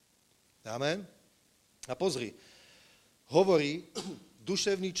 Amen? A pozri, hovorí,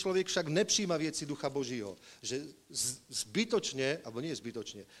 duševný človek však nepříjma veci Ducha Božího. Že zbytočne, alebo nie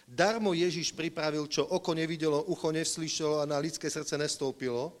zbytočne, darmo Ježiš pripravil, čo oko nevidelo, ucho neslyšelo a na ľudské srdce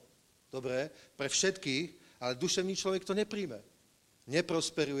nestoupilo. Dobre, pre všetkých, ale duševný človek to nepríjme.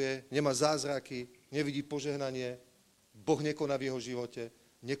 Neprosperuje, nemá zázraky, nevidí požehnanie, Boh nekoná v jeho živote,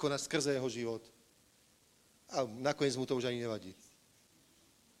 nekoná skrze jeho život. A nakoniec mu to už ani nevadí.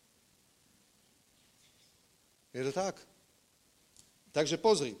 Je to tak? Takže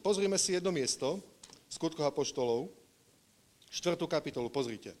pozrime si jedno miesto, Skutkoch apoštolov, 4. kapitolu,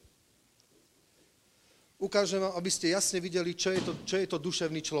 pozrite. Ukážem vám, aby ste jasne videli, čo je to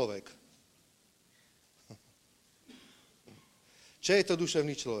duševný človek. Čo je to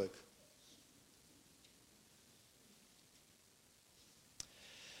duševný človek?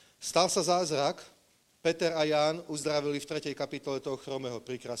 Stal sa zázrak, Peter a Ján uzdravili v 3. kapitole toho chromého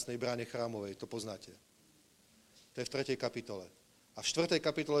pri krásnej bráne chrámovej, to poznáte. To je v 3. kapitole. A v 4.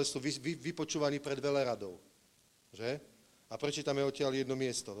 kapitole sú vypočúvaní pred veleradou. Že? A prečítame odtiaľ jedno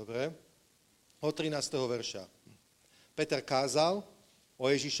miesto, dobre? Od 13. verša. Peter kázal o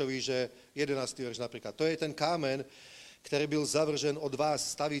Ježišovi, že 11. verš napríklad. To je ten kámen, ktorý byl zavržen od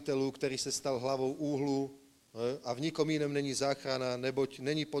vás, staviteľu, ktorý sa stal hlavou úhlu a v nikom inom není záchrana, neboť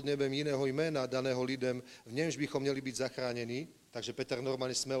není pod nebem iného jména daného lidem, v němž bychom měli byť zachránení. Takže Peter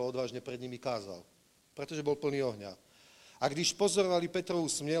normálne smelo, odvážne pred nimi kázal, pretože bol plný ohňa. A když pozorovali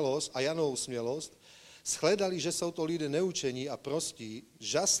Petrovú smělost a Janovú smělost, shledali, že jsou to lidé neučení a prostí,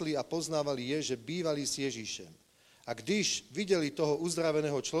 žasli a poznávali je, že bývali s Ježíšem. A když viděli toho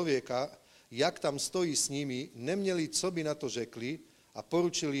uzdraveného člověka, jak tam stojí s nimi, neměli, co by na to řekli a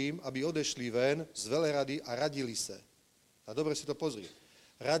poručili jim, aby odešli ven z velerady a radili se. A dobre si to pozri.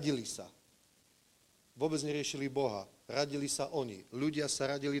 Radili sa. Vôbec neriešili Boha. Radili sa oni. Ľudia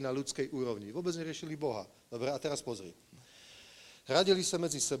sa radili na ľudskej úrovni. Vôbec neriešili Boha. Dobre, a teraz pozri. Radili sa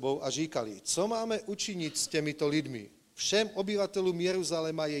medzi sebou a říkali, co máme učiniť s těmito lidmi? Všem obyvatelům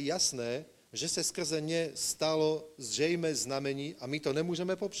Jeruzaléma je jasné, že se skrze ně stalo zřejmé znamení a my to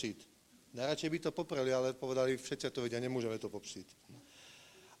nemůžeme popřít. Najradšej by to popreli, ale povedali, všetci to vedia, nemôžeme to popřít.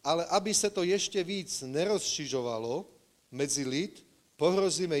 Ale aby se to ještě víc nerozšižovalo medzi lid,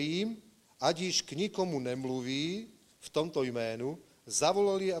 pohrozíme jim, ať již k nikomu nemluví v tomto jménu,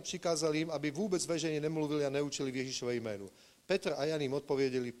 zavolali a přikázali jim, aby vůbec veřejně nemluvili a neučili v Ježíšové jménu. Petr a Jan im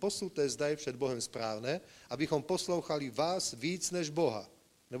odpověděli, posudte zda je před Bohem správné, abychom poslouchali vás víc než Boha.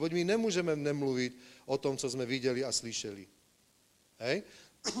 Neboť my nemůžeme nemluvit o tom, co jsme viděli a slyšeli. Hej?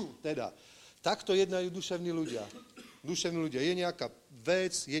 Teda, takto jednajú duševní ľudia. Duševní ľudia. Je nejaká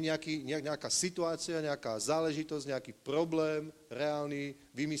vec, je nejaká situácia, nejaká záležitosť, nejaký problém, reálny,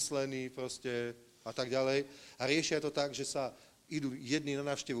 vymyslený proste a tak ďalej. A riešia to tak, že sa idú jedni na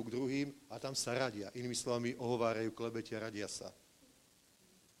návštevu k druhým a tam sa radia. Inými slovami ohovárajú, klebetia, radia sa.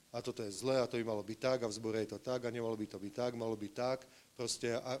 A toto je zlé, a to by malo byť tak, a v zbore je to tak, a nemalo by to byť tak, malo byť tak,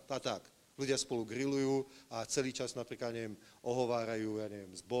 proste a tak. Ľudia spolu grillujú a celý čas napríklad, neviem, ohovárajú, ja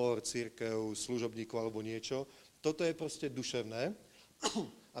neviem, zbor, cirkev, služobníkov alebo niečo. Toto je proste duševné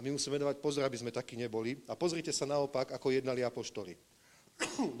a my musíme dávať pozor, aby sme takí neboli. A pozrite sa naopak, ako jednali apoštoli.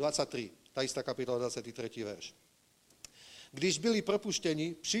 23, tá istá kapitola, 23. verš. Když byli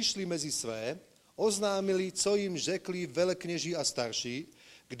propuštení, přišli mezi své, oznámili, co jim řekli velekněží a starší.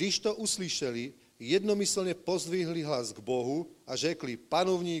 Když to uslyšeli, jednomyslně pozdvihli hlas k Bohu a řekli,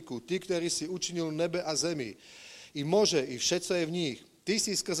 panovníku, ty, který si učinil nebe a zemi, i moře, i vše, co je v nich, ty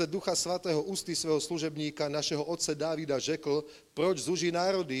si skrze Ducha Svatého ústy svého služebníka, našeho otce Dávida, řekl, proč zuží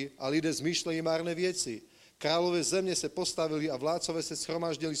národy a lidé zmýšlejí márné věci. Kráľové země se postavili a vládcové se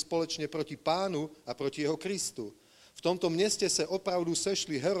shromáždili společně proti Pánu a proti jeho Kristu. V tomto městě se opravdu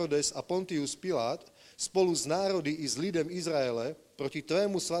sešli Herodes a Pontius Pilát spolu s národy i s lidem Izraele proti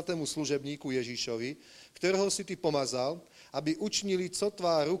tvému svatému služebníku Ježíšovi, kterého si ty pomazal, aby učinili, co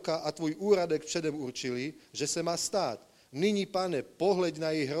tvá ruka a tvůj úradek předem určili, že se má stát. Nyní, Pane, pohleď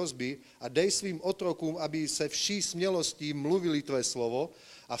na jejich hrozby a dej svým otrokům, aby se vší smělostí mluvili tvé slovo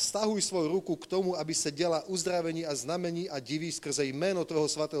a vztahuj svou ruku k tomu, aby se děla uzdravení a znamení a diví skrze jméno tvého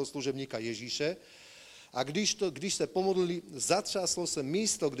svatého služebníka Ježíše. A když se pomodlili, zatřáslo se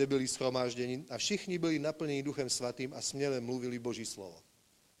místo, kde byli shromážděni a všichni byli naplněni Duchem Svatým a směle mluvili Boží slovo.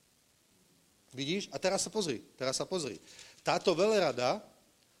 Vidíš? A teraz sa pozri. Táto velerada,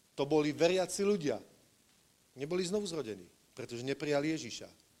 to boli veriaci ľudia. Neboli znovuzrodení, pretože neprijali Ježíša.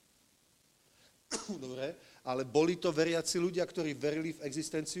 Dobre, ale boli to veriaci ľudia, ktorí verili v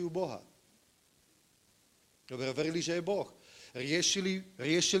existenciu Boha. Dobre, verili, že je Boh.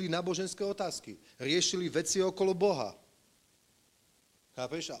 Riešili náboženské otázky. Riešili veci okolo Boha.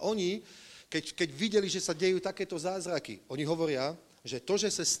 Chápeš? A oni, keď videli, že sa dejú takéto zázraky, oni hovoria, že to,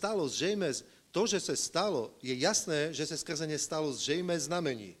 že sa stalo, je jasné, že sa skrze ne stalo zřejmě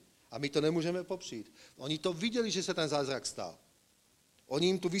znamení. A my to nemôžeme popřít. Oni to videli, že sa ten zázrak stal.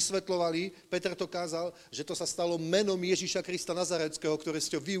 Oni im tu vysvetľovali, Petr to kázal, že to sa stalo menom Ježíša Krista Nazareckého, ktoré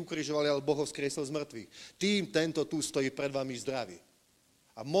ste ho vy ukrižovali, ale Boh ho vzkriesol z mŕtvych. Tým tento tu stojí pred vami zdravý.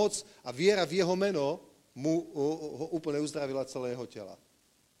 A moc a viera v jeho meno mu ho úplne uzdravila celé jeho tela.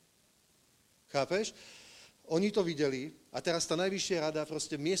 Chápeš? Oni to videli a teraz tá najvyššia rada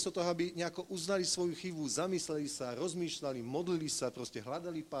proste miesto toho, aby nejako uznali svoju chybu, zamysleli sa, rozmýšľali, modlili sa, proste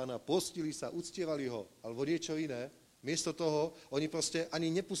hľadali Pána, postili sa, uctievali ho, alebo niečo iné. Miesto toho, oni proste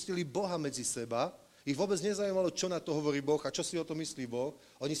ani nepustili Boha medzi seba, ich vôbec nezaujímalo, čo na to hovorí Boh a čo si o to myslí Boh.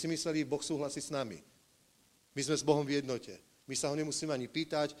 Oni si mysleli, Boh súhlasí s nami. My sme s Bohom v jednote. My sa ho nemusíme ani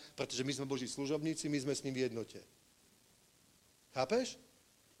pýtať, pretože my sme Boží služobníci, my sme s ním v jednote. Chápeš?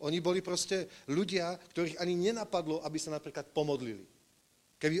 Oni boli proste ľudia, ktorých ani nenapadlo, aby sa napríklad pomodlili.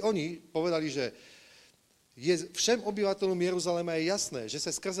 Keby oni povedali, že všem obyvateľom Jeruzalema je jasné, že sa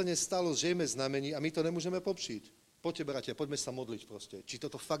skrze ne stalo zřejmě znamení a my to nemôžeme popšiť. Poďte, bratia, poďme sa modliť proste. Či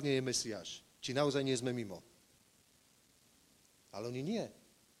toto fakt nie je Mesiáš. Či naozaj nie sme mimo. Ale oni nie.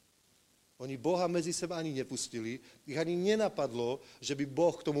 Oni Boha medzi seba ani nepustili. Ich ani nenapadlo, že by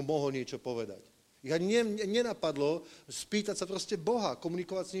Boh k tomu mohol niečo povedať. Ich ani nenapadlo spýtať sa proste Boha,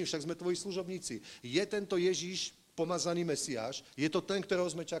 komunikovať s ním, však sme tvoji služobníci. Je tento Ježíš pomazaný Mesiáš? Je to ten, ktorého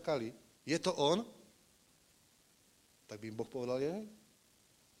sme čakali? Je to on? Tak by im Boh povedal, je hej.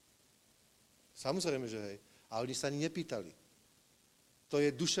 Samozrejme, že hej. A oni sa ani nepýtali. To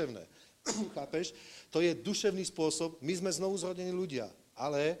je duševné. Chápeš? To je duševný spôsob. My sme znovuzrodení ľudia,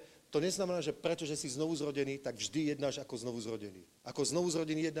 ale to neznamená, že pretože si znovuzrodený, tak vždy jednáš ako znovuzrodený. Ako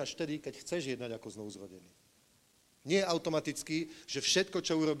znovuzrodený jednáš vtedy, keď chceš jednať ako znovuzrodený. Nie je automaticky, že všetko,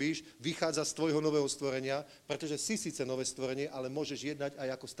 čo urobíš, vychádza z tvojho nového stvorenia, pretože si síce nové stvorenie, ale môžeš jednať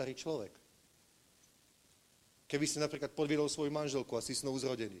aj ako starý človek. Keby si napríklad podviedol svoju manželku a si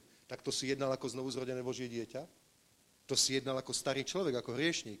znovuzrodený, tak to si jednal ako znovuzrodené Božie dieťa? To si jednal ako starý človek, ako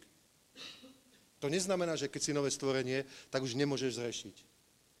hriešník. To neznamená, že keď si nové stvorenie, tak už nemôžeš zrešiť.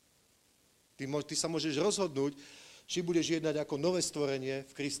 Ty sa môžeš rozhodnúť, či budeš jednať ako nové stvorenie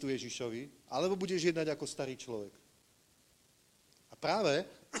v Kristu Ježišovi, alebo budeš jednať ako starý človek. A práve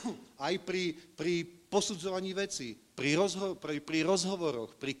aj pri posudzovaní vecí, pri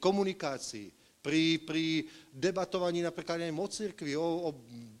rozhovoroch, pri komunikácii, pri debatovaní napríklad aj o cirkvi, o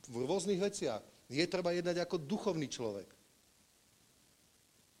rôznych veciach, je treba jednať ako duchovný človek.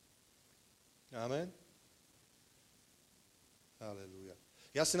 Amen? Halelúja.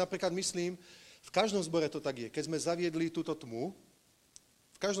 Ja si napríklad myslím, v každom zbore to tak je. Keď sme zaviedli túto tmu,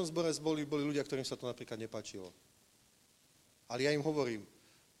 v každom zbore boli ľudia, ktorým sa to napríklad nepáčilo. Ale ja im hovorím,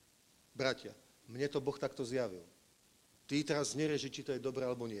 bratia, mne to Boh takto zjavil. Ty teraz nereži, či to je dobré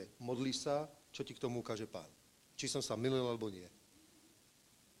alebo nie. Modlí sa, čo ti k tomu ukáže Pán. Či som sa mylil alebo nie.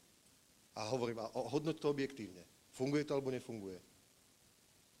 A hovorím, a hodnoť to objektívne. Funguje to alebo nefunguje.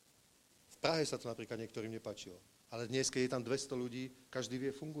 V Prahe sa to napríklad niektorým nepáčilo. Ale dnes, keď je tam 200 ľudí, každý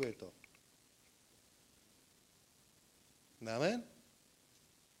vie, funguje to. Amen?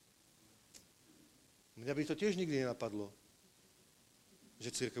 Mňa by to tiež nikdy nenapadlo,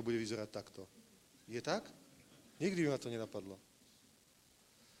 že cirkev bude vyzerať takto. Je tak? Nikdy by ma to nenapadlo.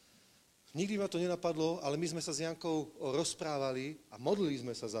 Nikdy ma to nenapadlo, ale my sme sa s Jankou rozprávali a modlili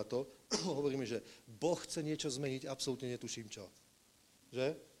sme sa za to. Hovoríme, že Boh chce niečo zmeniť, absolútne netuším čo.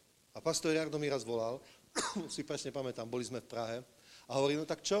 Že? A pastor Jardo mi raz volal, si presne pamätám, boli sme v Prahe a hovorí, no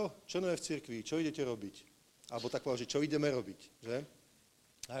tak čo? Čo nové v cirkvi? Čo idete robiť? Alebo tak povedal, že čo ideme robiť, že?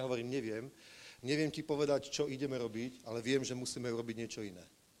 A ja hovorím, neviem ti povedať, čo ideme robiť, ale viem, že musíme urobiť niečo iné.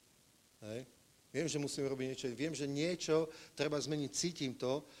 Hej? Viem, že musíme robiť niečo iné. Viem, že niečo treba zmeniť, cítim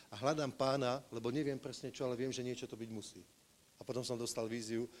to a hľadám pána, lebo neviem presne čo, ale viem, že niečo to byť musí. A potom som dostal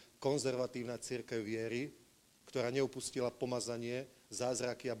víziu, konzervatívna cirkev viery, ktorá neupustila pomazanie,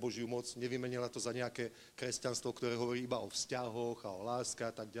 zázraky a Božiu moc, nevymenila to za nejaké kresťanstvo, ktoré hovorí iba o vzťahoch a o láske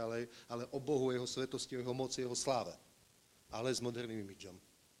a tak ďalej, ale o Bohu, jeho svetosti, jeho moci, jeho sláve. Ale s moderným imidžom.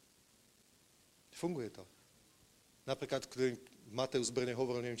 Funguje to. Napríklad, Mateus Brne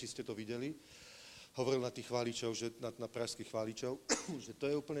hovoril, neviem, či ste to videli, hovoril na tých chváličov, na pražských chváličov, že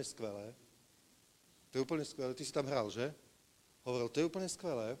to je úplne skvelé. To je úplne skvelé. Ty si tam hral, že? Hovoril, to je úplne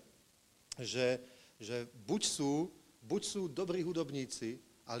skvelé, že buď sú dobrí hudobníci,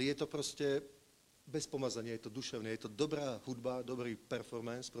 ale je to proste bez pomazania, je to duševné, je to dobrá hudba, dobrý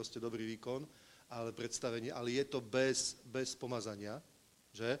performance, proste dobrý výkon, ale predstavenie, ale je to bez pomazania,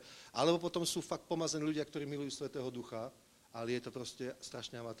 že? Alebo potom sú fakt pomazaní ľudia, ktorí milujú Svätého Ducha, ale je to proste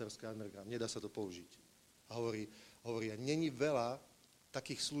strašne amatérske underground, nedá sa to použiť. A hovorí, není veľa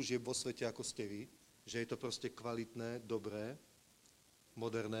takých služieb vo svete, ako ste vy, že je to proste kvalitné, dobré,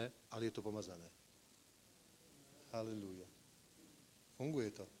 moderné, ale je to pomazané. Halelúja.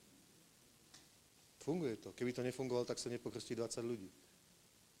 Funguje to. Funguje to. Keby to nefungovalo, tak sa nepokrstí 20 ľudí.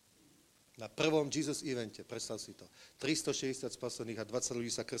 Na prvom Jesus evente, predstav si to, 360 spasených a 20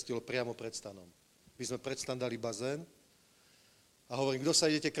 ľudí sa krstilo priamo pred stanom. My sme pred stan dali bazén a hovorím, kto sa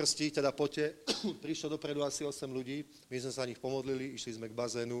idete krstiť, teda poďte. Prišlo dopredu asi 8 ľudí, my sme sa na nich pomodlili, išli sme k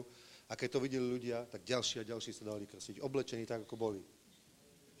bazénu a keď to videli ľudia, tak ďalší a ďalší sa dali krstiť, oblečení tak, ako boli.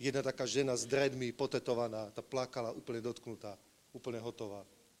 Jedna taká žena s dreadmi, potetovaná, tá plakala, úplne dotknutá, úplne hotová.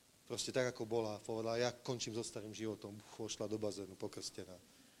 Proste tak, ako bola, povedala, ja končím so starým životom, šla do bazénu, pokrstená.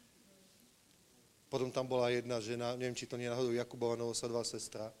 Potom tam bola jedna žena, neviem, či to nie je náhodou Jakubova novosadová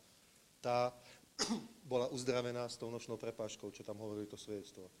sestra, tá bola uzdravená s tou nočnou prepážkou, čo tam hovorili to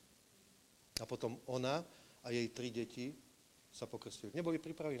svedectvo. A potom ona a jej 3 deti sa pokrstili. Neboli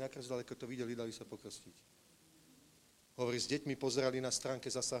pripravení na krst, ale keď to videli, dali sa pokrstiť. Hovorí, s deťmi pozerali na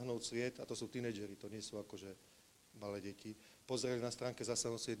stránke Zasahnúť sviet, a to sú tínedžeri, to nie sú akože malé deti. Pozerali na stránke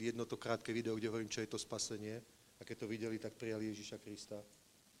Zasahnúť sviet jedno to krátke video, kde hovorím, čo je to spasenie. A keď to videli, tak prijali Ježiša Krista.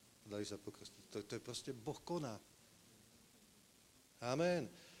 Dali sa pokrstiť. To je proste Boh koná. Amen.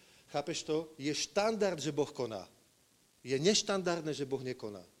 Chápeš to? Je štandard, že Boh koná. Je neštandardné, že Boh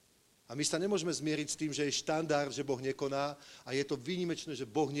nekoná. A my sa nemôžeme zmieriť s tým, že je štandard, že Boh nekoná a je to výnimečné, že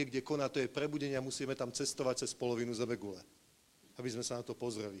Boh niekde koná, to je prebudenie a musíme tam cestovať cez polovinu zemegule, aby sme sa na to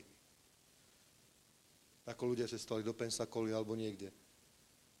pozreli. Ako ľudia cestovali do Pensacoli alebo niekde.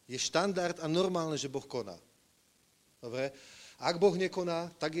 Je štandard a normálne, že Boh koná. Dobre? Ak Boh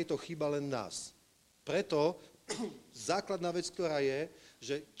nekoná, tak je to chyba len nás. Preto základná vec, ktorá je,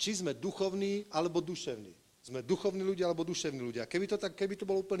 že či sme duchovní alebo duševní. Sme duchovní ľudia alebo duševní ľudia. Keby to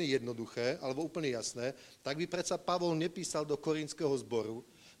bolo úplne jednoduché alebo úplne jasné, tak by predsa Pavol nepísal do korinského zboru,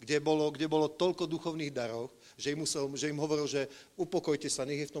 kde bolo toľko duchovných darov, že im hovoril, že upokojte sa,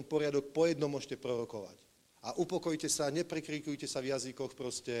 nech je v tom poriadok, po jednom môžete prorokovať. A upokojte sa, neprekrikujte sa v jazykoch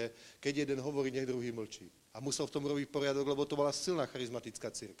proste, keď jeden hovorí, nech druhý mlčí. A musel v tom robiť poriadok, lebo to bola silná charizmatická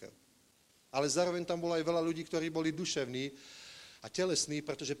cirkev. Ale zároveň tam bolo aj veľa ľudí, ktorí boli duševní a telesný,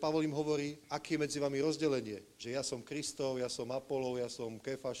 pretože Pavol im hovorí, aký je medzi vami rozdelenie. Že ja som Kristov, ja som Apolov, ja som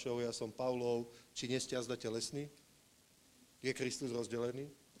Kefašov, ja som Pavlov. Či nie ste azda telesní? Je Kristus rozdelený?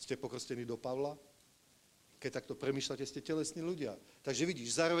 Ste pokrstení do Pavla? Keď takto premýšľate, ste telesní ľudia. Takže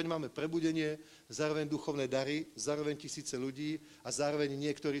vidíš, zároveň máme prebudenie, zároveň duchovné dary, zároveň tisíce ľudí a zároveň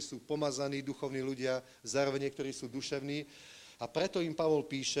niektorí sú pomazaní duchovní ľudia, zároveň niektorí sú duševní. A preto im Pavol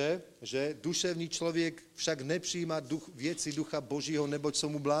píše, že duševný človek však nepřijíma vieci ducha Božího, neboť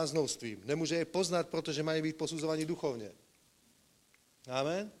sú mu bláznovstvím. Nemôže je poznať, pretože majú byť posudzovaní duchovne.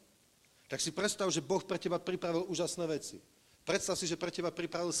 Amen? Tak si predstav, že Boh pre teba pripravil úžasné veci. Predstav si, že pre teba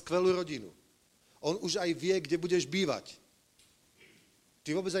pripravil skvelú rodinu. On už aj vie, kde budeš bývať.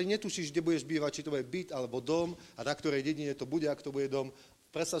 Ty vôbec aj netušíš, kde budeš bývať, či to bude byt alebo dom a na ktorej dedine to bude, ak to bude dom.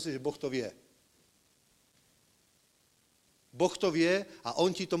 Predstav si, že Boh to vie. Boh to vie a on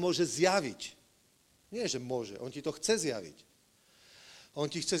ti to môže zjaviť. Nie, že môže, on ti to chce zjaviť. On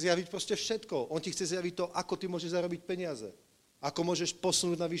ti chce zjaviť proste všetko. On ti chce zjaviť to, ako ty môžeš zarobiť peniaze. Ako môžeš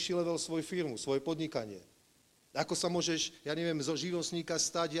posunúť na vyšší level svoju firmu, svoje podnikanie. Ako sa môžeš, ja neviem, zo živnostníka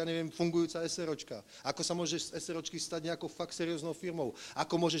stať, ja neviem, fungujúca SROčka. Ako sa môžeš z SROčky stať nejakou fakt serióznou firmou.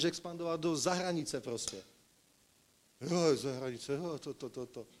 Ako môžeš expandovať do zahranice proste. Zahranice,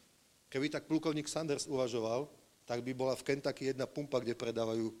 to. Keby tak plukovník Sanders uvažoval, tak by bola v Kentucky jedna pumpa, kde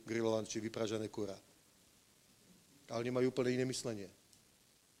predávajú grillované či vypražené kura. ale nemajú úplne iné myslenie.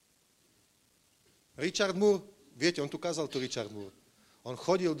 Richard Moore, viete, on tu kázal tu Richard Moore. On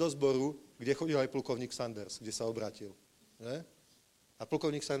chodil do zboru, kde chodil aj plukovník Sanders, kde sa obrátil. Ne? A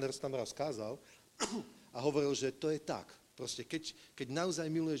plukovník Sanders tam raz kázal a hovoril, že to je tak. Proste, keď naozaj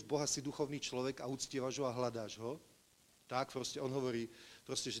miluješ Boha, si duchovný človek a uctievaš ho a hľadáš ho, tak proste on hovorí,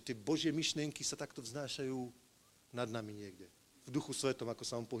 proste, že tie Božie myšlienky sa takto vznášajú nad nami niekde. V duchu svetom, ako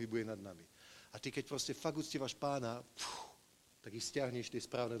sa on pohybuje nad nami. A ty, keď proste fakt uctievaš Pána, tak ich stiahneš tie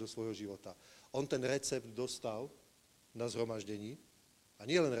správne do svojho života. On ten recept dostal na zhromaždení a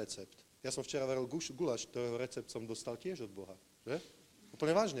nie len recept. Ja som včera varil guláš, ktorého recept som dostal tiež od Boha. Že?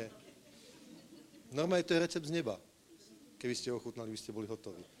 Úplne vážne. Normálne to je recept z neba. Keby ste ho ochutnali, by ste boli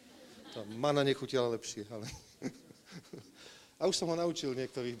hotoví. Tá mana nechutila lepšie, ale... A už som ho naučil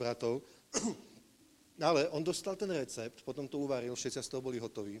niektorých bratov. Ale on dostal ten recept, potom to uvaril, všetci z toho boli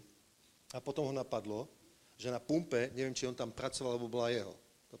hotoví. A potom ho napadlo, že na pumpe, neviem, či on tam pracoval, alebo bola jeho.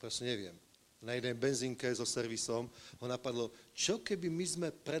 To proste neviem. Na jednej benzínke so servisom ho napadlo, čo keby my sme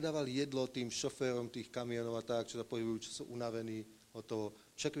predávali jedlo tým šoférom tých kamionov a tak, čo sa pohybujú, čo sú unavení, hotovo.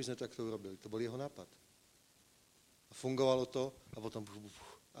 Čo keby sme takto urobili? To bol jeho nápad. A fungovalo to a potom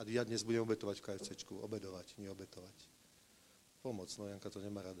a ja dnes budem obetovať v KFCčku. Obedovať, nie obetovať. Pomoc, no Janka to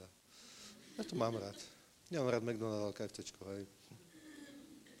nemá rada. Ja to mám rád. Ja mám rád McDonald's, KFCčko, hej.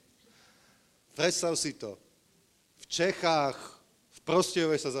 Predstav si to. V Čechách, v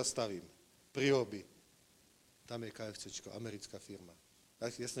Prostejove sa zastavím. Pri Hobby. Tam je KFCčko, americká firma.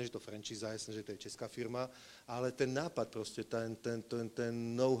 Jasné, že to franchíza, jasné, že to je česká firma, ale ten nápad proste, ten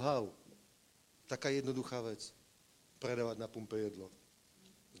know-how, taká jednoduchá vec. Predávať na pumpe jedlo.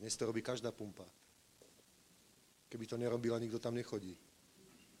 Dnes to robí každá pumpa. Keby to nerobila, nikto tam nechodí.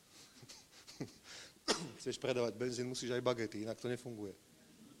 Chceš predávať benzín, musíš aj bagety, inak to nefunguje.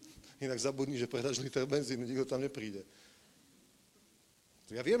 Inak zabudni, že predáš liter benzínu, nikto tam nepríde.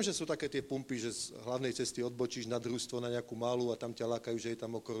 Ja viem, že sú také tie pumpy, že z hlavnej cesty odbočíš na družstvo na nejakú malú a tam ťa lákajú, že je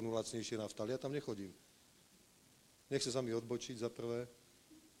tam o korunu lacnejšie nafta, ale ja tam nechodím. Nechce sa mi odbočiť za prvé.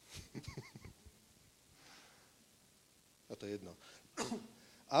 A to je jedno.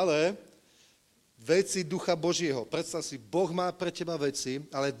 Ale veci Ducha Božieho. Predstav si, Boh má pre teba veci,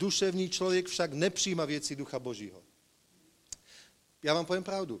 ale duševný človek však nepríjma veci Ducha Božieho. Ja vám poviem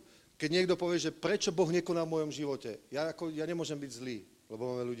pravdu. Keď niekto povie, že prečo Boh nekoná v mojom živote, ja nemôžem byť zlý,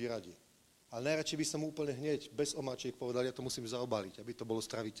 lebo máme ľudí radi. Ale najradšej by som mu úplne hneď, bez omáčiek povedal, ja to musím zaobaliť, aby to bolo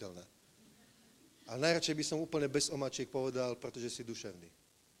straviteľné. Ale najradšej by som úplne bez omáčiek povedal, pretože si duševný.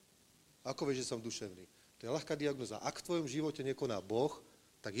 Ako vieš, že som duševný? To je ľahká diagnoza. Ak v tvojom živote nekoná Boh,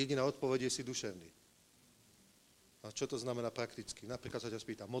 tak jediná odpoveď je si duševný. A čo to znamená prakticky? Napríklad sa ťa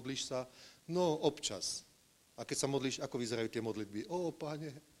spýta, modlíš sa? No, občas. A keď sa modlíš, ako vyzerajú tie modlitby? Ó,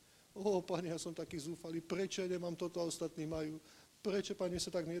 Pane, ja som taký zúfalý, prečo ja nemám toto a ostatní majú? Prečo, Pane, sa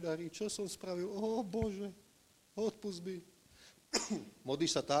tak nedarí? Čo som spravil? Ó, Bože, odpusť mi.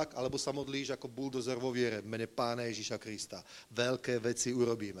 Modlíš sa tak, alebo sa modlíš ako buldozer vo viere, v mene Pána Ježiša Krista. Veľké veci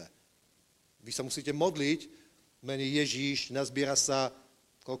urobíme. Vy sa musíte modliť, v mene Ježíš, nazbiera sa,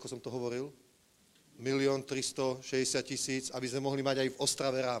 koľko som to hovoril? 1 360 000, aby sme mohli mať aj v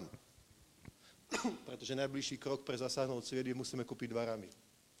Ostrave rám. Pretože najbližší krok pre zasáhnout sviet je, musíme kúpiť 2 ramy.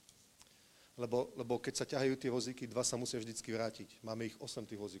 Lebo keď sa ťahajú tie vozíky, 2 sa musia vždycky vrátiť. Máme ich 8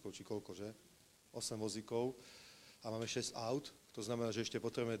 tých vozíkov, či koľko, že? 8 vozíkov a máme 6 aut, to znamená, že ešte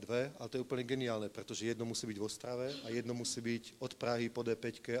potrebujeme 2, ale to je úplne geniálne, pretože jedno musí byť v Ostrave a jedno musí byť od Prahy po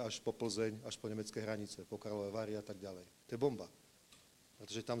D5 až po Plzeň, až po nemecké hranice, po Karlové Vary a tak ďalej. To je bomba,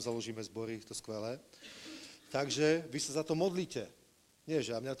 pretože tam založíme zbory, to skvelé. Takže vy sa za to modlíte. Nie,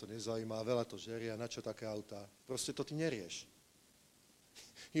 že a mňa to nezaujíma, veľa to žeria, na čo také autá. Proste to ty nerieš.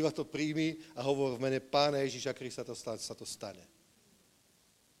 Iba to príjmi a hovor v mene Pána Ježiša Krista sa to stane.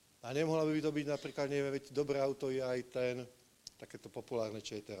 A nemohla by to byť napríklad, neviem, veď dobré auto je aj takéto populárne,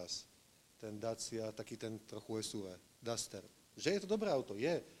 čo je teraz. Ten Dacia, taký ten trochu SUV, Duster. Že je to dobré auto,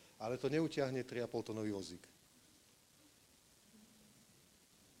 je, ale to neutiahne 3,5 tonový vozík.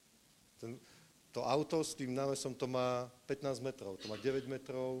 To auto s tým návesom to má 15 metrov, to má 9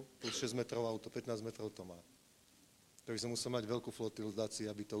 metrov, plus 6 metrov auto, 15 metrov to má. To by som musel mať veľkú flotilu z Dacia,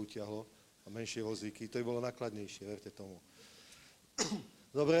 aby to utiahlo a menšie vozíky, to by bolo nákladnejšie, verte tomu.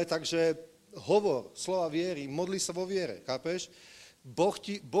 Dobre, takže hovor, slova viery, modli sa vo viere, chápeš? Boh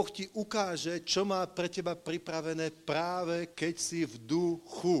ti ukáže, čo má pre teba pripravené práve keď si v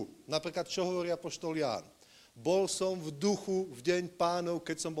duchu. Napríklad, čo hovorí apoštol Ján? Bol som v duchu v deň Pánov,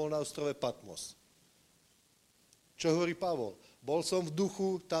 keď som bol na ostrove Patmos. Čo hovorí Pavol? Bol som v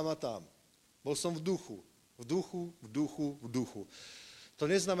duchu tam a tam. Bol som v duchu. V duchu. To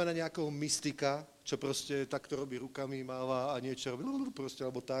neznamená nejakého mystika, čo proste takto robí rukami, máva a niečo robí, proste,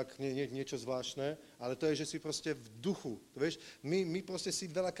 alebo tak, niečo zvláštne, ale to je, že si proste v duchu. Vieš, my proste si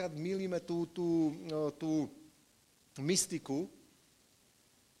veľakrát mýlime tú mystiku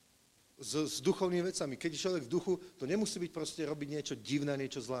s duchovnými vecami. Keď je človek v duchu, to nemusí byť proste robiť niečo divné,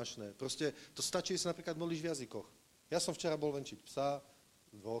 niečo zvláštne. Proste to stačí, že sa napríklad modlíš v jazykoch. Ja som včera bol venčiť psa,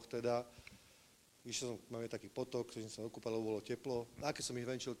 dvoch teda, išiel som, máme taký potok, ktorým som okúpal, bolo teplo. A keď som ich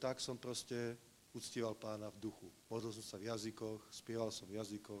venčil, tak som proste uctíval Pána v duchu. Modlil som sa v jazykoch, spieval som v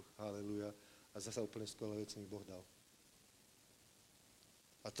jazykoch, haleluja. A zasa úplne skvelé veci mi Boh dal.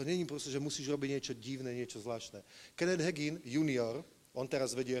 A to není proste, že musíš robiť niečo divné, niečo zvláštne. Kenneth Hagin junior, on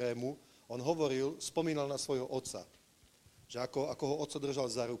teraz vedie Rému, on spomínal na svojho otca. Že ako ho otco držal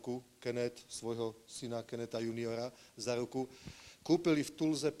za ruku, Kenneth, svojho syna Kennetha juniora, za ruku, kúpili v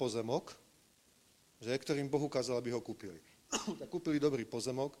Tulze pozemok, že ktorým Boh ukázal, aby ho kúpili. Tak kúpili dobrý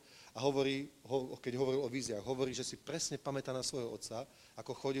pozemok a keď hovoril o víziách, hovorí, že si presne pamätá na svojho otca,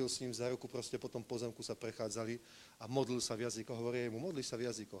 ako chodil s ním za ruku, proste po tom pozemku sa prechádzali a modlil sa v jazykoch. Hovorí mu, modli sa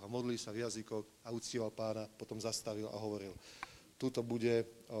v jazykoch a modlí sa v jazykoch a uctíval Pána, potom zastavil a hovoril, túto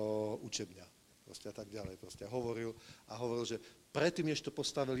bude učebňa. Proste a tak ďalej. Proste a hovoril, že predtým, než to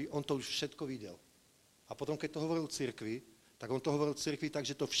postavili, on to už všetko videl. A potom, keď to hovoril cirkvi, tak on to hovoril cirkvi tak,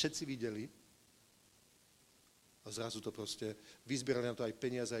 že to všetci videli. A zrazu to proste, vyzbierali na to aj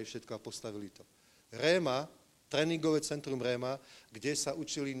peniaze, aj všetko a postavili to. Réma, tréningové centrum Réma, kde sa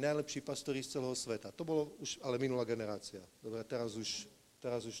učili najlepší pastori z celého sveta. To bolo už ale minulá generácia. Dobre, teraz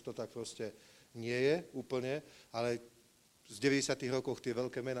už to tak proste nie je úplne, ale z 90. rokov tie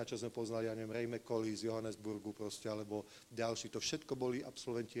veľké mená, čo sme poznali, ja neviem, Ray McCauley z Johannesburgu proste, alebo ďalší, to všetko boli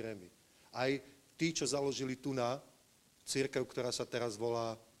absolventi Rémy. Aj tí, čo založili tu na cirkev, ktorá sa teraz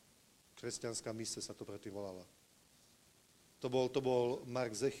volá Kresťanská mise, sa to predtým volala. To bol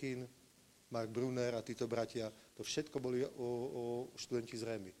Mark Zechin, Mark Brunner a títo bratia. To všetko boli študenti z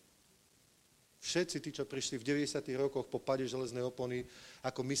Rémy. Všetci tí, čo prišli v 90. rokoch po pade železnej opony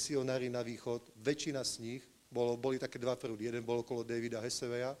ako misionári na východ, väčšina z nich, boli také dva prúdy. Jeden bol okolo Davida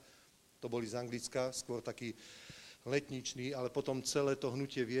Hesseveja, to boli z Anglicka, skôr taký letničný, ale potom celé to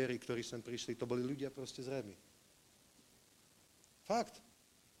hnutie viery, ktorí sem prišli, to boli ľudia proste z Rémy. Fakt.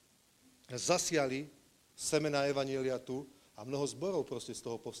 Zasiali semená evanjelia tu, a mnoho zborov proste z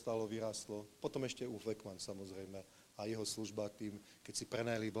toho povstalo, vyrástlo. Potom ešte Uf Ekman, samozrejme, a jeho služba tým, keď si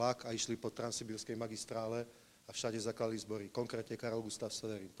prenajali vlak a išli po transsibírskej magistrále a všade zakladali zbory. Konkrétne Karol Gustav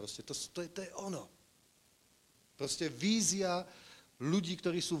Severin. Proste to je ono. Proste vízia ľudí,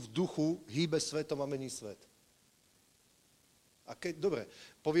 ktorí sú v duchu, hýbe svetom a mení svet. A dobre,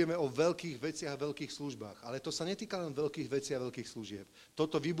 povieme o veľkých veciach a veľkých službách, ale to sa netýka len veľkých vecí a veľkých služieb.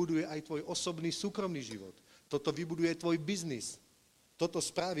 Toto vybuduje aj tvoj osobný, súkromný život. Toto vybuduje tvoj biznis. Toto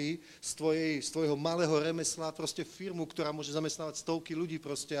spraví z tvojho malého remesla proste firmu, ktorá môže zamestnávať stovky ľudí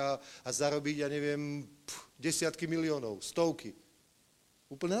proste a zarobiť, ja neviem, desiatky miliónov, stovky.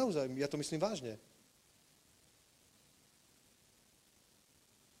 Úplne naozaj, ja to myslím vážne.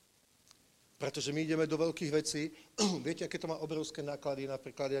 Pretože my ideme do veľkých vecí. Viete, aké to má obrovské náklady?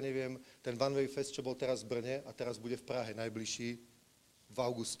 Napríklad, ja neviem, ten One Way Fest, čo bol teraz v Brne a teraz bude v Prahe, najbližší v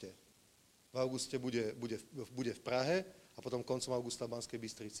auguste. V auguste bude v Prahe a potom koncom augusta v Banskej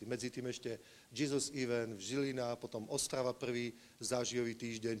Bystrici. Medzi tým ešte Jesus Event, Žilina, potom Ostrava prvý zážijový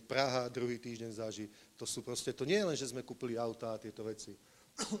týždeň, Praha druhý týždeň záži. To sú proste, to nie je len, že sme kúpili autá a tieto veci,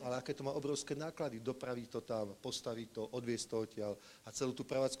 ale aké to má obrovské náklady, dopraviť to tam, postaviť to, odviesť to odtiaľ a celú tú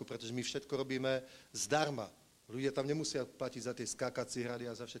prevádzku, pretože my všetko robíme zdarma. Ľudia tam nemusia platiť za tie skákacie hrady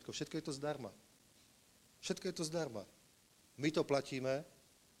a za všetko. Všetko je to zdarma. Všetko je to zdarma. My to platíme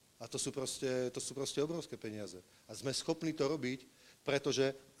a to sú proste obrovské peniaze. A sme schopní to robiť,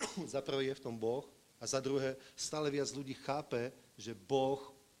 pretože za prvé je v tom Boh a za druhé stále viac ľudí chápe, že Boh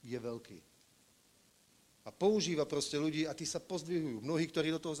je veľký. A používa proste ľudí a tí sa pozdvihujú. Mnohí,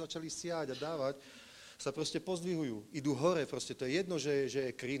 ktorí do toho začali siať a dávať, sa proste pozdvihujú. Idú hore, proste to je jedno, že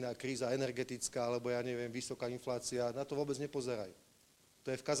je kríza energetická, alebo ja neviem, vysoká inflácia, na to vôbec nepozeraj.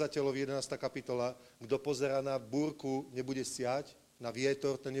 To je v Kazateľovi 11. kapitola, kto pozerá na búrku, nebude siať, na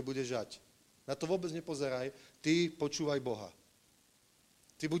vietor, ten nebude žať. Na to vôbec nepozeraj, ty počúvaj Boha.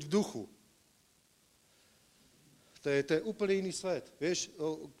 Ty buď v duchu. To je úplne iný svet. Vieš,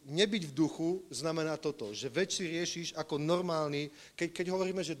 nebyť v duchu znamená toto, že veci riešiš ako normálny, keď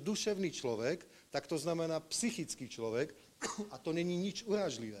hovoríme, že duševný človek, tak to znamená psychický človek a to není nič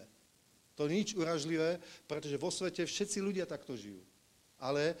urážlivé. To nie je nič urážlivé, pretože vo svete všetci ľudia takto žijú.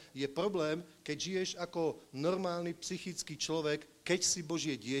 Ale je problém, keď žiješ ako normálny psychický človek, keď si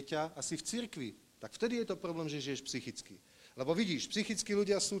Božie dieťa a si v cirkvi. Tak vtedy je to problém, že žiješ psychicky. Lebo vidíš, psychickí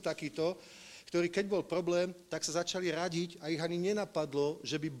ľudia sú takíto, ktorí keď bol problém, tak sa začali radiť a ich ani nenapadlo,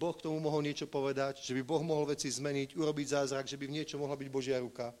 že by Boh k tomu mohol niečo povedať, že by Boh mohol veci zmeniť, urobiť zázrak, že by v niečo mohla byť Božia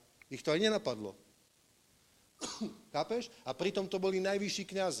ruka. Ich to aj nenapadlo. Chápeš? A pritom to boli najvyšší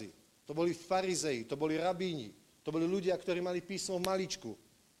kňazi, to boli farizei, to boli rabíni, to boli ľudia, ktorí mali písmo v maličku.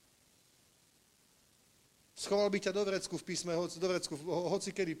 Schoval by ťa do vrecku v písme,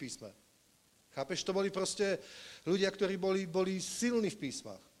 hoci kedy písme. Chápeš? To boli proste ľudia, ktorí boli silní v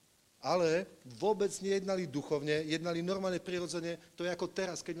písmach. Ale vôbec nejednali duchovne, jednali normálne, prirodzene. To je ako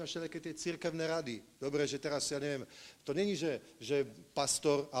teraz, keď máš také tie cirkevné rady. Dobre, že teraz, ja neviem, to není, že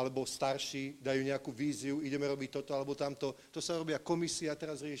pastor alebo starší dajú nejakú víziu, ideme robiť toto alebo tamto. To sa robia komisia,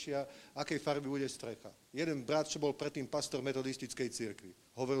 teraz riešia, akej farby bude strecha. Jeden brat, čo bol predtým pastor metodistickej cirkvi,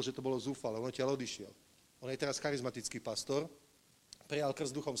 hovoril, že to bolo zúfale, on odtiaľ odišiel. On je teraz charizmatický pastor, prijal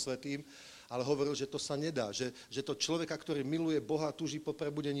krst Duchom Svätým, ale hovoril, že to sa nedá, že to človeka, ktorý miluje Boha a túži po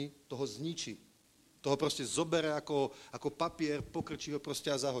prebudení, toho zničí. Toho proste zobere ako papier, pokrčí ho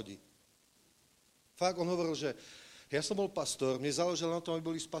proste a zahodí. Fakt, on hovoril, že ja som bol pastor, mne záležalo na tom, aby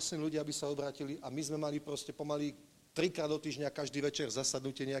boli spasení ľudia, aby sa obrátili a my sme mali proste pomaly 3-krát do týždňa každý večer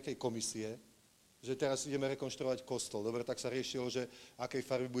zasadnutie nejakej komisie, že teraz ideme rekonštruovať kostol. Dobre, tak sa riešilo, že akej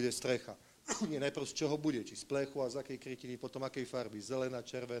farby bude strecha. Nie, najprv z čoho bude, či z plechu a z akej krytiny, potom akej farby, zelená,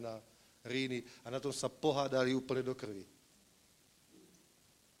 červená, ríny a na tom sa pohádali úplne do krvi.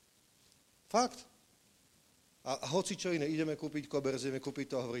 Fakt. A hoci čo iné, ideme kúpiť koberec, ideme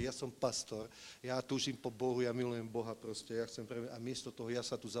kúpiť to a hovorí, ja som pastor, ja túžim po Bohu, ja milujem Boha proste, ja chcem a miesto toho ja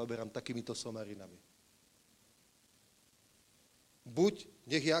sa tu zaoberám takýmito somarinami. Buď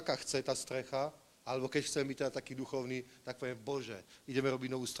nech jaká chce tá strecha, alebo keď chcem byť teda taký duchovný, tak poviem, Bože, ideme robiť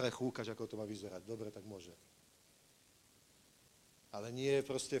novú strechu, ukáž, ako to má vyzerať. Dobre, tak môže. Ale nie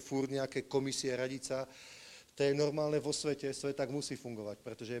proste furt nejaké komisie radiť sa. To je normálne vo svete, svet tak musí fungovať,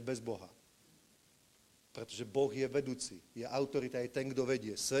 pretože je bez Boha. Pretože Boh je vedúci, je autorita, je ten, kto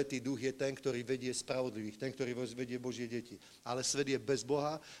vedie. Svätý Duch je ten, ktorý vedie spravodlivých, ten, ktorý vedie Božie deti. Ale svet je bez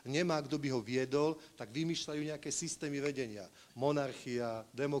Boha, nemá kto by ho viedol, tak vymýšľajú nejaké systémy vedenia. Monarchia,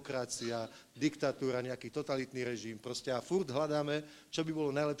 demokracia, diktatúra, nejaký totalitný režim. Proste a furt hľadáme, čo by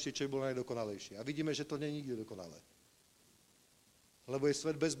bolo najlepšie, čo by bolo najdokonalejšie. A vidíme, že to nie je nikdy dokonalé. Lebo je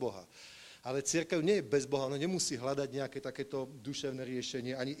svet bez Boha. Ale cirkev nie je bez Boha, ona nemusí hľadať nejaké takéto duševné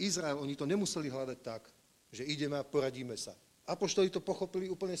riešenie. Ani Izrael, oni to nemuseli hľadať tak, že ideme a poradíme sa. Apoštoli to pochopili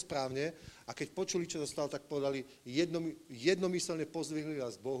úplne správne a keď počuli, čo sa stalo, tak povedali, jednomyselne pozdvihli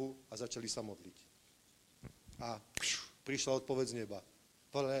hlas Bohu a začali sa modliť. A prišla odpoveď z neba.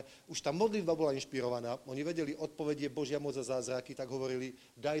 Povedali, už tá modlitba bola inšpirovaná, oni vedeli, odpoveď je Božia moc a zázraky, tak hovorili,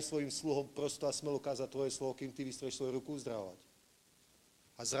 daj svojim sluhom prosto a smelo kázať tvoje slovo, kým ty vystrieš svoju ruku uzdravovať.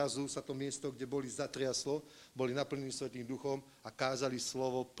 A zrazu sa to miesto, kde boli, zatriaslo, boli naplnení Svätým Duchom a kázali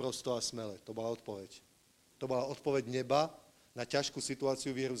slovo prosto a smele. To bola odpoveď. To bola odpoveď neba na ťažkú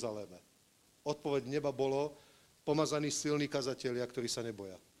situáciu v Jeruzaléme. Odpoveď neba bolo pomazaní silní kazatelia, ktorí sa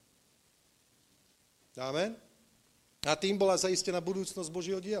neboja. Amen? A tým bola zaistená budúcnosť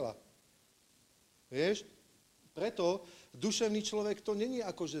Božieho diela. Vieš? Preto duševný človek to není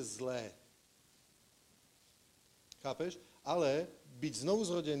akože zlé. Chápeš? Ale byť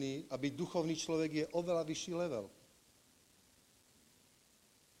znovuzrodený a byť duchovný človek je oveľa vyšší level.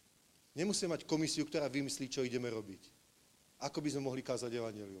 Nemusíme mať komisiu, ktorá vymyslí, čo ideme robiť. Ako by sme mohli kázať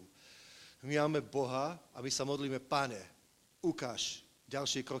evanjelium. My máme Boha a my sa modlíme, Pane, ukáž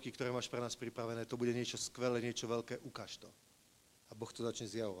ďalšie kroky, ktoré máš pre nás pripravené. To bude niečo skvelé, niečo veľké, ukáž to. A Boh to začne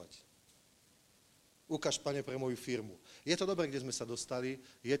zjavovať. Ukáž, Pane, pre moju firmu. Je to dobré, kde sme sa dostali,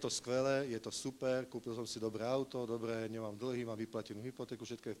 je to skvelé, je to super, kúpil som si dobré auto, dobre, nemám dlhy, mám vyplatenú hypotéku,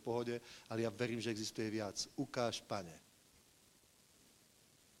 všetko je v pohode, ale ja verím, že existuje viac. Ukáž, Pane.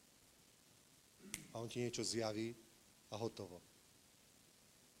 A on ti niečo zjaví a hotovo.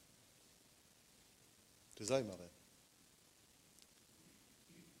 To je zaujímavé.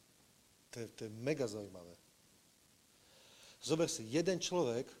 To je mega zaujímavé. Zober si, jeden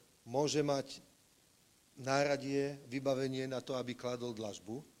človek môže mať náradie, vybavenie na to, aby kladol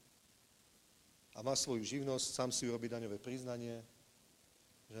dlažbu a má svoju živnosť, sám si urobí daňové priznanie,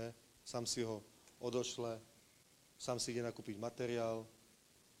 že? Sám si ho odošle, sám si ide nakúpiť materiál,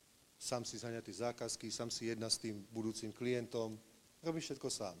 sám si zhaňa tie zákazky, sám si jedná s tým budúcim klientom, robí všetko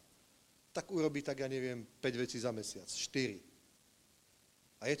sám. Tak urobí, tak ja neviem, 5 vecí za mesiac, 4.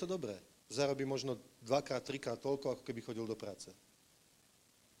 A je to dobré. Zarobí možno 2-krát, 3-krát toľko, ako keby chodil do práce.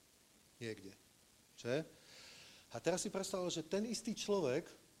 Niekde. Že? A teraz si predstavil, že ten istý človek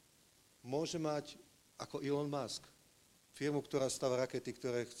môže mať, ako Elon Musk, firmu, ktorá stáva rakety,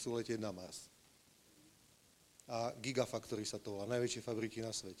 ktoré chcú letieť na Mars. a Gigafactory sa to volá, najväčšie fabriky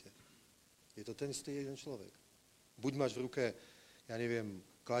na svete. Je to ten istý jeden človek. Buď máš v ruke, ja neviem,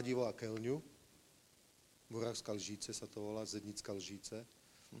 kladivo a keľňu, Burávska lžíce sa to volá, Zednická lžíce,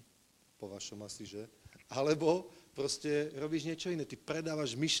 po vašom asi, že? Alebo proste robíš niečo iné, ty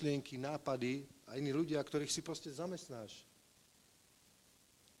predávaš myšlienky, nápady a iní ľudia, ktorých si proste zamestnáš.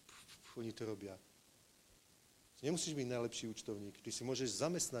 Oni to robia. Nemusíš byť najlepší účtovník, ty si môžeš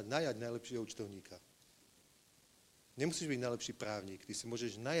zamestnať, najať najlepšieho účtovníka. Nemusíš byť najlepší právnik, ty si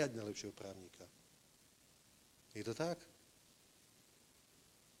môžeš najať najlepšieho právnika. Je to tak?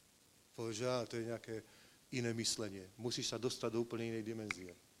 Povieš, že to je nejaké iné myslenie. Musíš sa dostať do úplne inej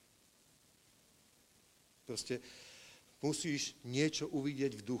dimenzie. Proste musíš niečo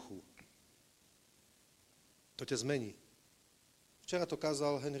uvidieť v duchu. To ťa zmení. Včera to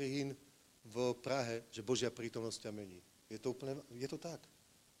kázal Henry Hinn v Prahe, že Božia prítomnosť ťa mení. Je to tak.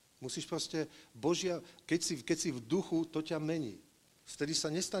 Musíš proste, keď si v duchu, to ťa mení. Vtedy sa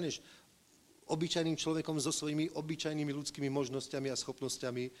nestaneš obyčajným človekom so svojimi obyčajnými ľudskými možnosťami a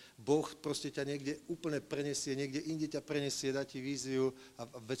schopnosťami. Boh proste ťa niekde úplne prenesie, niekde inde ťa prenesie, dá ti víziu a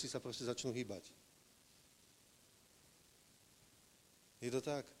veci sa proste začnú hýbať. Je to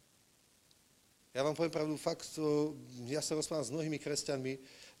tak? Ja vám poviem pravdu, fakt, ja sa rozprávam s mnohými kresťanmi,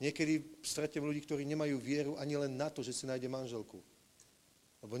 niekedy stretnem ľudí, ktorí nemajú vieru ani len na to, že si nájde manželku.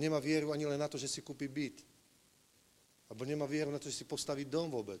 Alebo nemá vieru ani len na to, že si kúpi byt. Alebo nemá vieru na to, že si postaví dom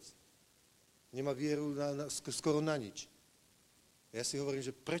vôbec. Nemá vieru skoro na nič. Ja si hovorím,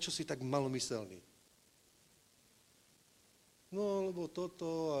 že prečo si tak malomyselný? No, lebo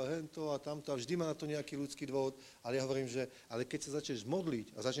toto a hento a tamto a vždy má na to nejaký ľudský dôvod, ale ja hovorím, že ale keď sa začneš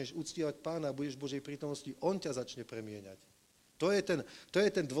modliť a začneš uctievať Pána a budeš v Božej prítomnosti, on ťa začne premieňať. To je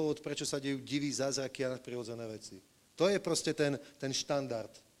ten dôvod, prečo sa dejú diví, zázraky a nadprirodzené veci. To je proste ten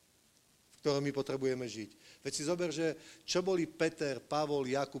štandard, v ktorom my potrebujeme žiť. Veď si zober, že čo boli Peter, Pavol,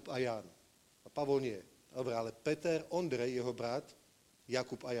 Jakub a Ján. A Pavol nie. Dobre, ale Peter, Ondrej, jeho brat,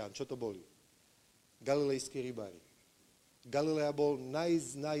 Jakub a Ján, čo to boli? Galilejskí rybári. Galilea bol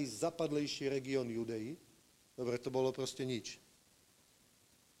najzapadlejší región Judei. Dobre, to bolo proste nič.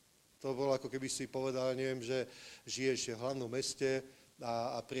 To bolo ako keby si povedal, neviem, že žiješ v hlavnom meste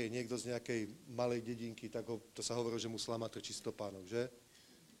a príde niekto z nejakej malej dedinky, to sa hovorí, že mu slama trčí stopánok, že?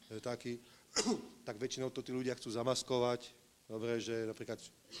 To je taký. Tak väčšinou to tí ľudia chcú zamaskovať. Dobre, že napríklad,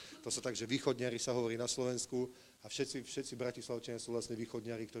 to sa tak, že východniari sa hovorí na Slovensku a všetci Bratislavčania sú vlastne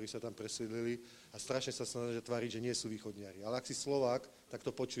východniari, ktorí sa tam presídlili a strašne sa snažia tváriť, že nie sú východniari. Ale ak si Slovák, tak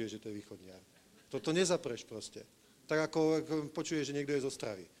to počuje, že to je východniar. To nezapreš proste. Tak ako počuje, že niekto je z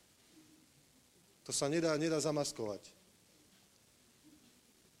Ostravy. To sa nedá zamaskovať.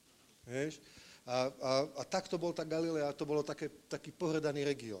 Vieš? A takto bol tá Galilea, to bolo taký pohrdaný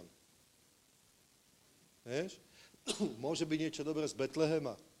región. Vieš? Môže byť niečo dobré z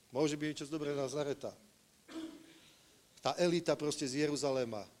Betlehema, môže byť niečo dobré z Nazareta. Tá elita proste z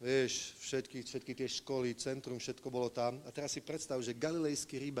Jeruzaléma, vieš, všetky tie školy, centrum, všetko bolo tam. A teraz si predstav, že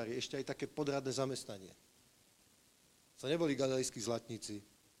galilejskí rybári, ešte aj také podradné zamestnanie. To neboli galilejskí zlatníci,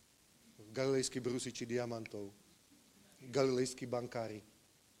 galilejskí brusiči diamantov, galilejskí bankári,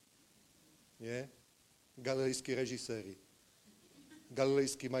 nie? Galilejskí režiséri,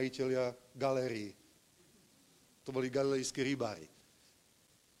 galilejskí majitelia galérií. To boli galilejskí rybári.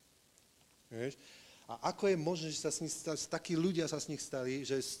 Vieš? A ako je možné, že sa takí ľudia sa z nich stali,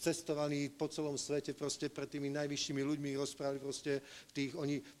 že cestovaní po celom svete proste pred tými najvyššími ľuďmi rozprávali proste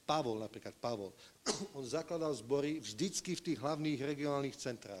Pavol, on zakladal zbory vždycky v tých hlavných regionálnych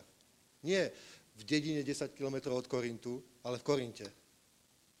centrách. Nie v dedine 10 km od Korintu, ale v Korinte.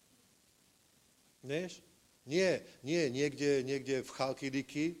 Vieš? Nie niekde v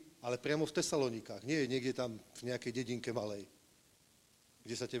Chalkidiki, ale priamo v Tesalonikách. Nie niekde tam v nejakej dedinke malej,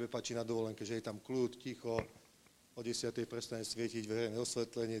 kde sa tebe páči na dovolenke, že je tam kľud, ticho, o 10. prestane svietiť verejné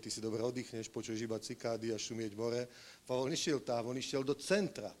osvetlenie, ty si dobre oddychneš, počuješ iba cikády a šumieť more. Pavol nešiel tam, on išiel do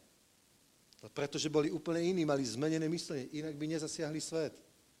centra. Pretože boli úplne iní, mali zmenené myslenie, inak by nezasiahli svet.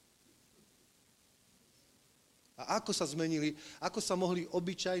 A ako sa zmenili, ako sa mohli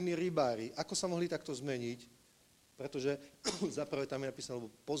obyčajní rybári, ako sa mohli takto zmeniť? Pretože zaprvé tam je napísané,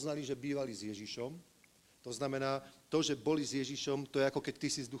 lebo poznali, že bývali s Ježišom. To znamená, to, že boli s Ježišom, to je ako keď ty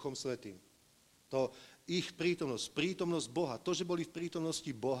si s Duchom Svätým. To ich prítomnosť Boha, to, že boli v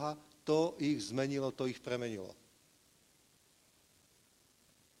prítomnosti Boha, to ich zmenilo, to ich premenilo.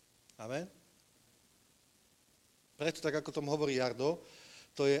 Amen? Preto, tak ako tom hovorí Jardo,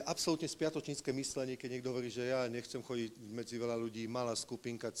 to je absolútne spiatočnícke myslenie, keď niekto hovorí, že ja nechcem chodiť medzi veľa ľudí, malá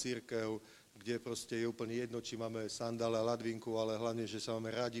skupinka, cirkev, kde proste je úplne jedno, či máme sandále a ladvinku, ale hlavne, že sa máme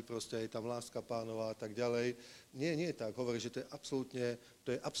radi, proste je tam láska Pánova a tak ďalej. Nie je tak. Hovorí, že to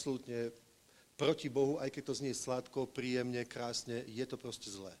je absolútne proti Bohu, aj keď to znie sladko, príjemne, krásne, je to proste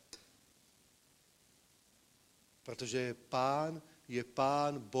zlé. Pretože je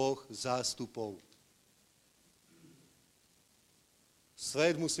Pán Boh zástupov.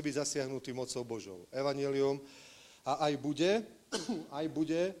 Svet musí byť zasiahnutý mocou Božou. Evanjelium a aj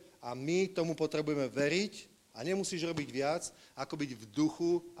bude, a my tomu potrebujeme veriť a nemusíš robiť viac, ako byť v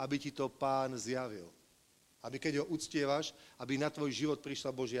duchu, aby ti to Pán zjavil. Aby keď ho uctievaš, aby na tvoj život prišla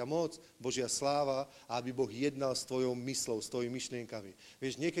Božia moc, Božia sláva a aby Boh jednal s tvojou myslou, s tvojimi myšlienkami.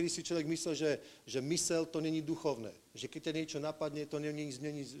 Vieš, niekedy si človek myslel, že mysel to není duchovné. Že keď ťa niečo napadne, to není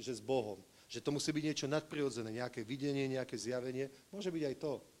že s Bohom. Že to musí byť niečo nadprirodzené, nejaké videnie, nejaké zjavenie. Môže byť aj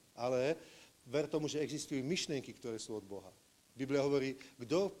to. Ale ver tomu, že existujú myšlienky, ktoré sú od Boha. Biblia hovorí,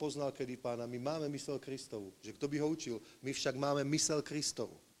 kto poznal kedy Pána? My máme mysel Kristovu. Že kto by ho učil? My však máme mysel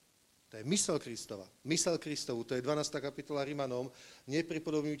Kristovu. To je mysel Kristova. Mysel Kristovu, to je 12. kapitola Rimanom.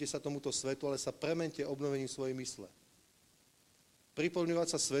 Nepripodobňujte sa tomuto svetu, ale sa premente obnovením svojej mysle. Pripodobňovať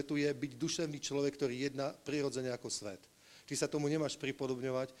sa svetu je byť duševný človek, ktorý jedná prirodzene ako svet. Ty sa tomu nemáš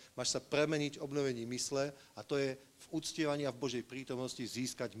pripodobňovať, máš sa premeniť obnovením mysle a to je v uctievaní a v Božej prítomnosti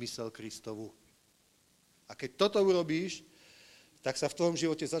získať mysel Kristovu. A keď toto urobíš, tak sa v tvojom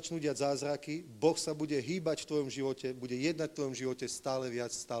živote začnú diať zázraky, Boh sa bude hýbať v tvojom živote, bude jednať v tvojom živote stále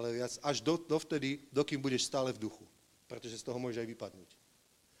viac, až dovtedy, dokým budeš stále v duchu. Pretože z toho môžeš aj vypadnúť.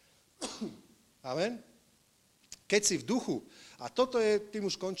 Amen? Keď si v duchu, a toto je, tým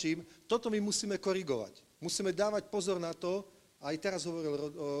už končím, toto my musíme korigovať. Musíme dávať pozor na to, aj teraz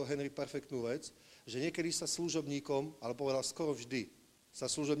hovoril Henry perfektnú vec, že niekedy sa služobníkom, ale povedal skoro vždy, sa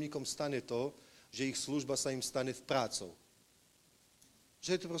služobníkom stane to, že ich služba sa im stane v prácou.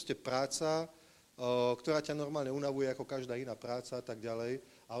 Že je to proste práca, ktorá ťa normálne unavuje ako každá iná práca a tak ďalej.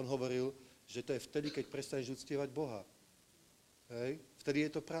 A on hovoril, že to je vtedy, keď prestaneš uctievať Boha. Hej? Vtedy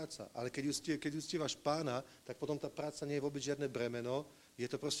je to práca. Ale keď uctievaš Pána, tak potom tá práca nie je vôbec žiadne bremeno. Je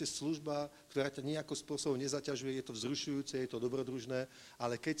to proste služba, ktorá ťa nejakým spôsobom nezaťažuje, je to vzrušujúce, je to dobrodružné,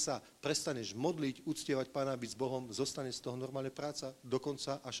 ale keď sa prestaneš modliť, uctievať Pána, byť s Bohom, zostane z toho normálne práca,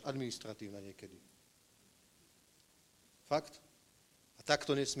 dokonca až administratívna niekedy. Fakt? A tak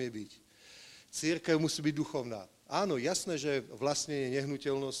to nesmie byť. Cirkev musí byť duchovná. Áno, jasné, že vlastnenie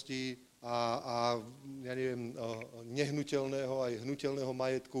nehnuteľnosti a ja neviem, nehnuteľného aj hnuteľného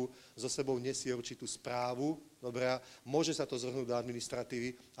majetku so sebou nesie určitú správu. Dobre, môže sa to zhrnúť do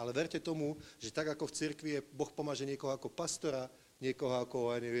administratívy, ale verte tomu, že tak ako v cirkvi je Boh pomáže niekoho ako pastora, niekoho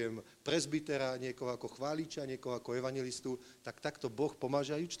ako, ja neviem, presbytera, niekoho ako chváliča, niekoho ako evangelistu, tak takto Boh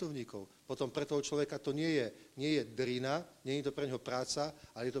pomáže aj účtovníkov. Potom pre toho človeka to nie je drina, nie je to pre neho práca,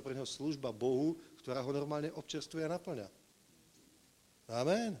 ale je to pre neho služba Bohu, ktorá ho normálne občerstvuje a naplňa.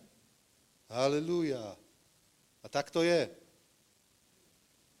 Amen. Halelúja. A tak to je.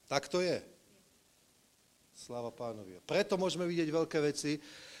 Tak to je. Sláva Pánovi. Preto môžeme vidieť veľké veci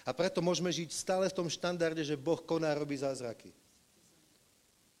a preto môžeme žiť stále v tom štandarde, že Boh koná, robí zázraky.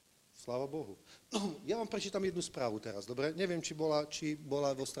 Sláva Bohu. Ja vám prečítam jednu správu teraz, dobre? Neviem, či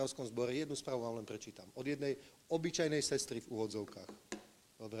bola v Ostravskom zbore. Jednu správu vám len prečítam. Od jednej obyčajnej sestry v úvodzovkách.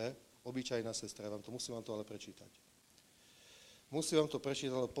 Dobre? Obyčajná sestra. Musím vám to ale prečítať. Musím vám to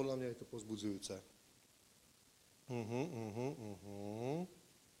prečítať, ale podľa mňa je to povzbudzujúce.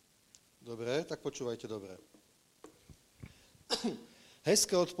 Dobre, tak počúvajte dobre.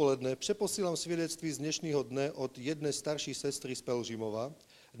 Hezké odpoledne. Přeposílám svědectví z dnešního dne od jedné starší sestry z Pelžimova.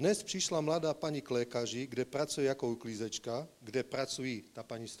 Dnes přišla mladá paní k lékaři, kde pracuje jako uklízečka, kde pracují, ta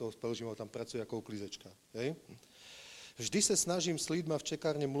paní z toho z Pelžimova tam pracuje jako uklízečka. Hej? Vždy se snažím s lidma v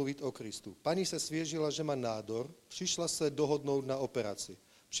čekárně mluvit o Kristu. Paní se svěžila, že má nádor, přišla se dohodnout na operaci.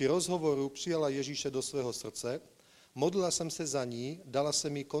 Při rozhovoru přijala Ježíše do svého srdce, modlila jsem se za ní, dala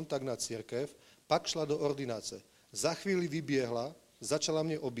jsem jí kontakt na církev, pak šla do ordinace. Za chvíli vyběhla, začala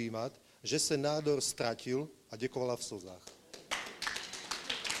mě objímat, že se nádor ztratil a děkovala v slzách.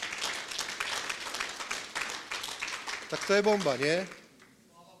 Tak to je bomba, nie?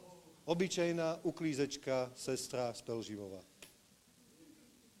 Obyčajná uklízečka, sestra z Pelžimova.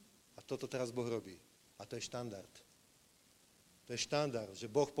 A toto teraz Boh robí. A to je štandard. To je štandard,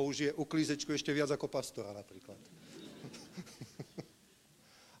 že Boh použije uklízečku ešte viac ako pastora napríklad.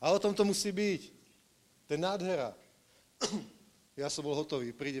 A o tom to musí byť. To je nádhera. Ja som bol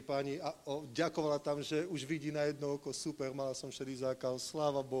hotový, príde pani a ďakovala tam, že už vidí na jedno oko, super, mala som šedý zákal,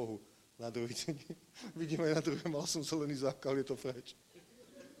 sláva Bohu. Na druhý deň, vidím aj na druhé, mal som zelený zákal, je to preč.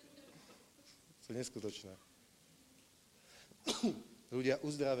 To je neskutočné. Ľudia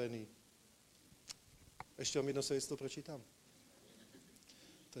uzdravení, Ešte vám jedno svedectvo prečítam.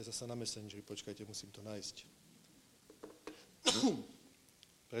 To je zase na Messengeri, počkajte, musím to nájsť.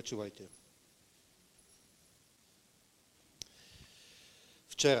 Prečúvajte.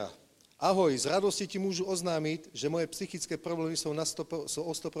 Včera. Ahoj, z radosti ti môžu oznámiť, že moje psychické problémy sú o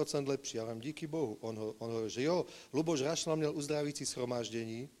 100% lepšie. Ja vám díky Bohu. On hovorí, že jo, Luboš Rašman měl uzdravící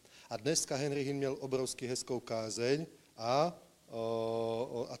shromáždení a dneska Henry Hinn měl obrovský hezkou kázeň a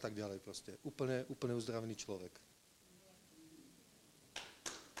tak ďalej proste. Úplne uzdravený človek.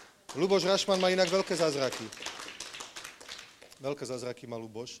 Luboš Rašman má inak veľké zázraky. Veľké zázraky má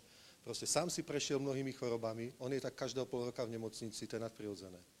Luboš. Proste sám si prešiel mnohými chorobami. On je tak každého pol roka v nemocnici, to je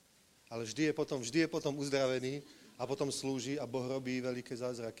nadprirodzené. Ale vždy je potom uzdravený a potom slúži a Boh robí veľké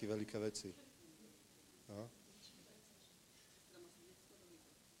zázraky, veľké veci. No.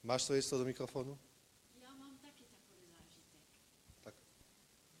 Máš svedectvo do mikrofónu? Ja mám taky takový zážitek. Tak.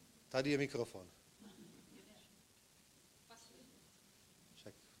 Tady je mikrofon.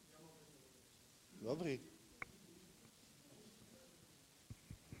 Však. Dobrý.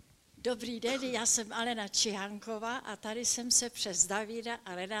 Dobrý den, já jsem Alena Čihánková a tady jsem se přes Davida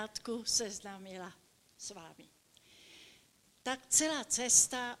a Renátku seznámila s vámi. Tak celá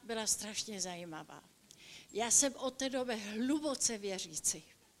cesta byla strašně zajímavá. Já jsem od té doby hluboce věřící.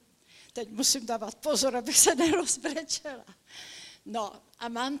 Teď musím dávat pozor, abych se nerozbrečela. No a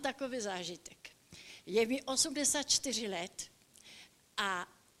mám takový zážitek. Je mi 84 let a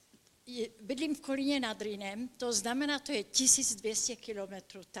bydlím v Kolíně nad Rýnem, to znamená, to je 1200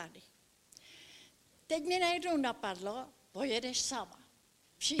 kilometrů tady. Teď mi najednou napadlo, pojedeš sama.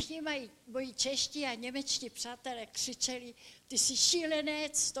 Všichni moji čeští a němečtí přátelé křičeli, ty jsi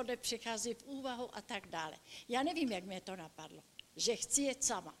šílenec, to nepřichází v úvahu a tak dále. Já nevím, jak mě to napadlo, že chci jet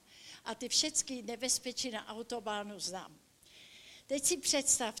sama. A ty všechny nebezpečí na autobánu znám. Teď si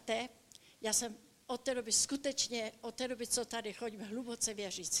představte, já jsem od té doby, co tady chodím, hluboce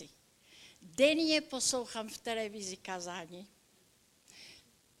věřící. Denně poslouchám v televizi kazání,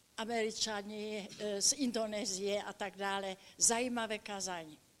 Američani z Indonésie a tak dále, zajímavé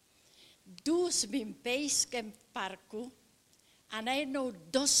kazání. Jdu s mým pejskem v parku a najednou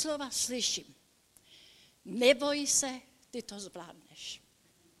doslova slyším, neboj se, ty to zvládneš.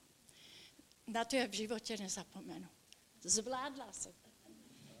 Na to já v životě nezapomenu. Zvládla jsem.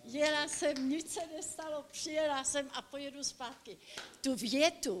 Jela jsem, nic se nestalo, přijela jsem a pojedu zpátky. Tu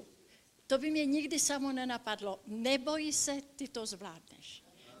větu, to by mě nikdy samo nenapadlo. Neboj se, ty to zvládneš.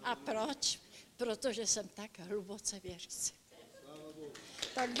 A proč? Protože jsem tak hluboce věřící.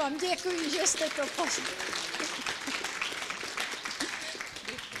 Tak vám děkuji, že jste to poslali.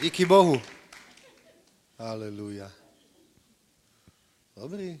 Díky Bohu. Aleluja.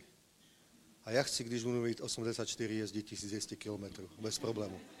 Dobrý. A ja chci, když budu mít 84, jezdit 1200 kilometrů. Bez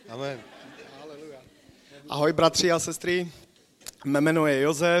problému. Amen. Aleluja. Ahoj bratři a sestry. Mé jméno je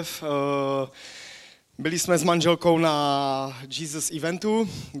Josef. Byli jsme s manželkou na Jesus eventu.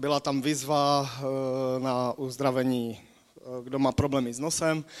 Byla tam výzva na uzdravení, kdo má problémy s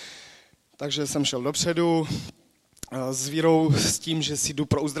nosem. Takže jsem šel dopředu s vírou, s tím, že si jdu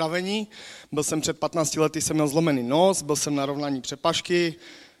pro uzdravení. Byl jsem před 15 lety, jsem měl zlomený nos, byl jsem na rovnání přepažky.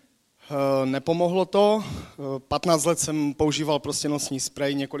 Nepomohlo to. 15 let jsem používal prostě nosní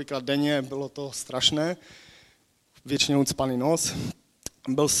sprej několikrát denně, bylo to strašné. Většinou ucpaný nos.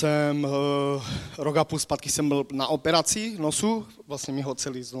 Byl jsem, rok a půl zpátky jsem byl na operaci nosu, vlastně mi ho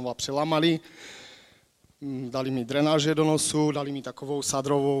celý znova přelamali. Dali mi drenáže do nosu, dali mi takovou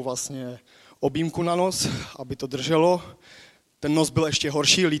sádrovou vlastně objímku na nos, aby to drželo. Ten nos byl ještě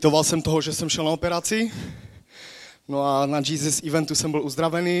horší, lítoval jsem toho, že jsem šel na operaci. No a na Jesus eventu jsem byl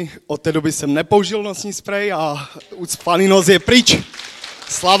uzdravený, od té doby jsem nepoužil nosní sprej a ucpaný nos je pryč.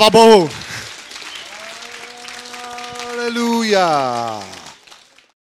 Sláva Bohu! Aleluja!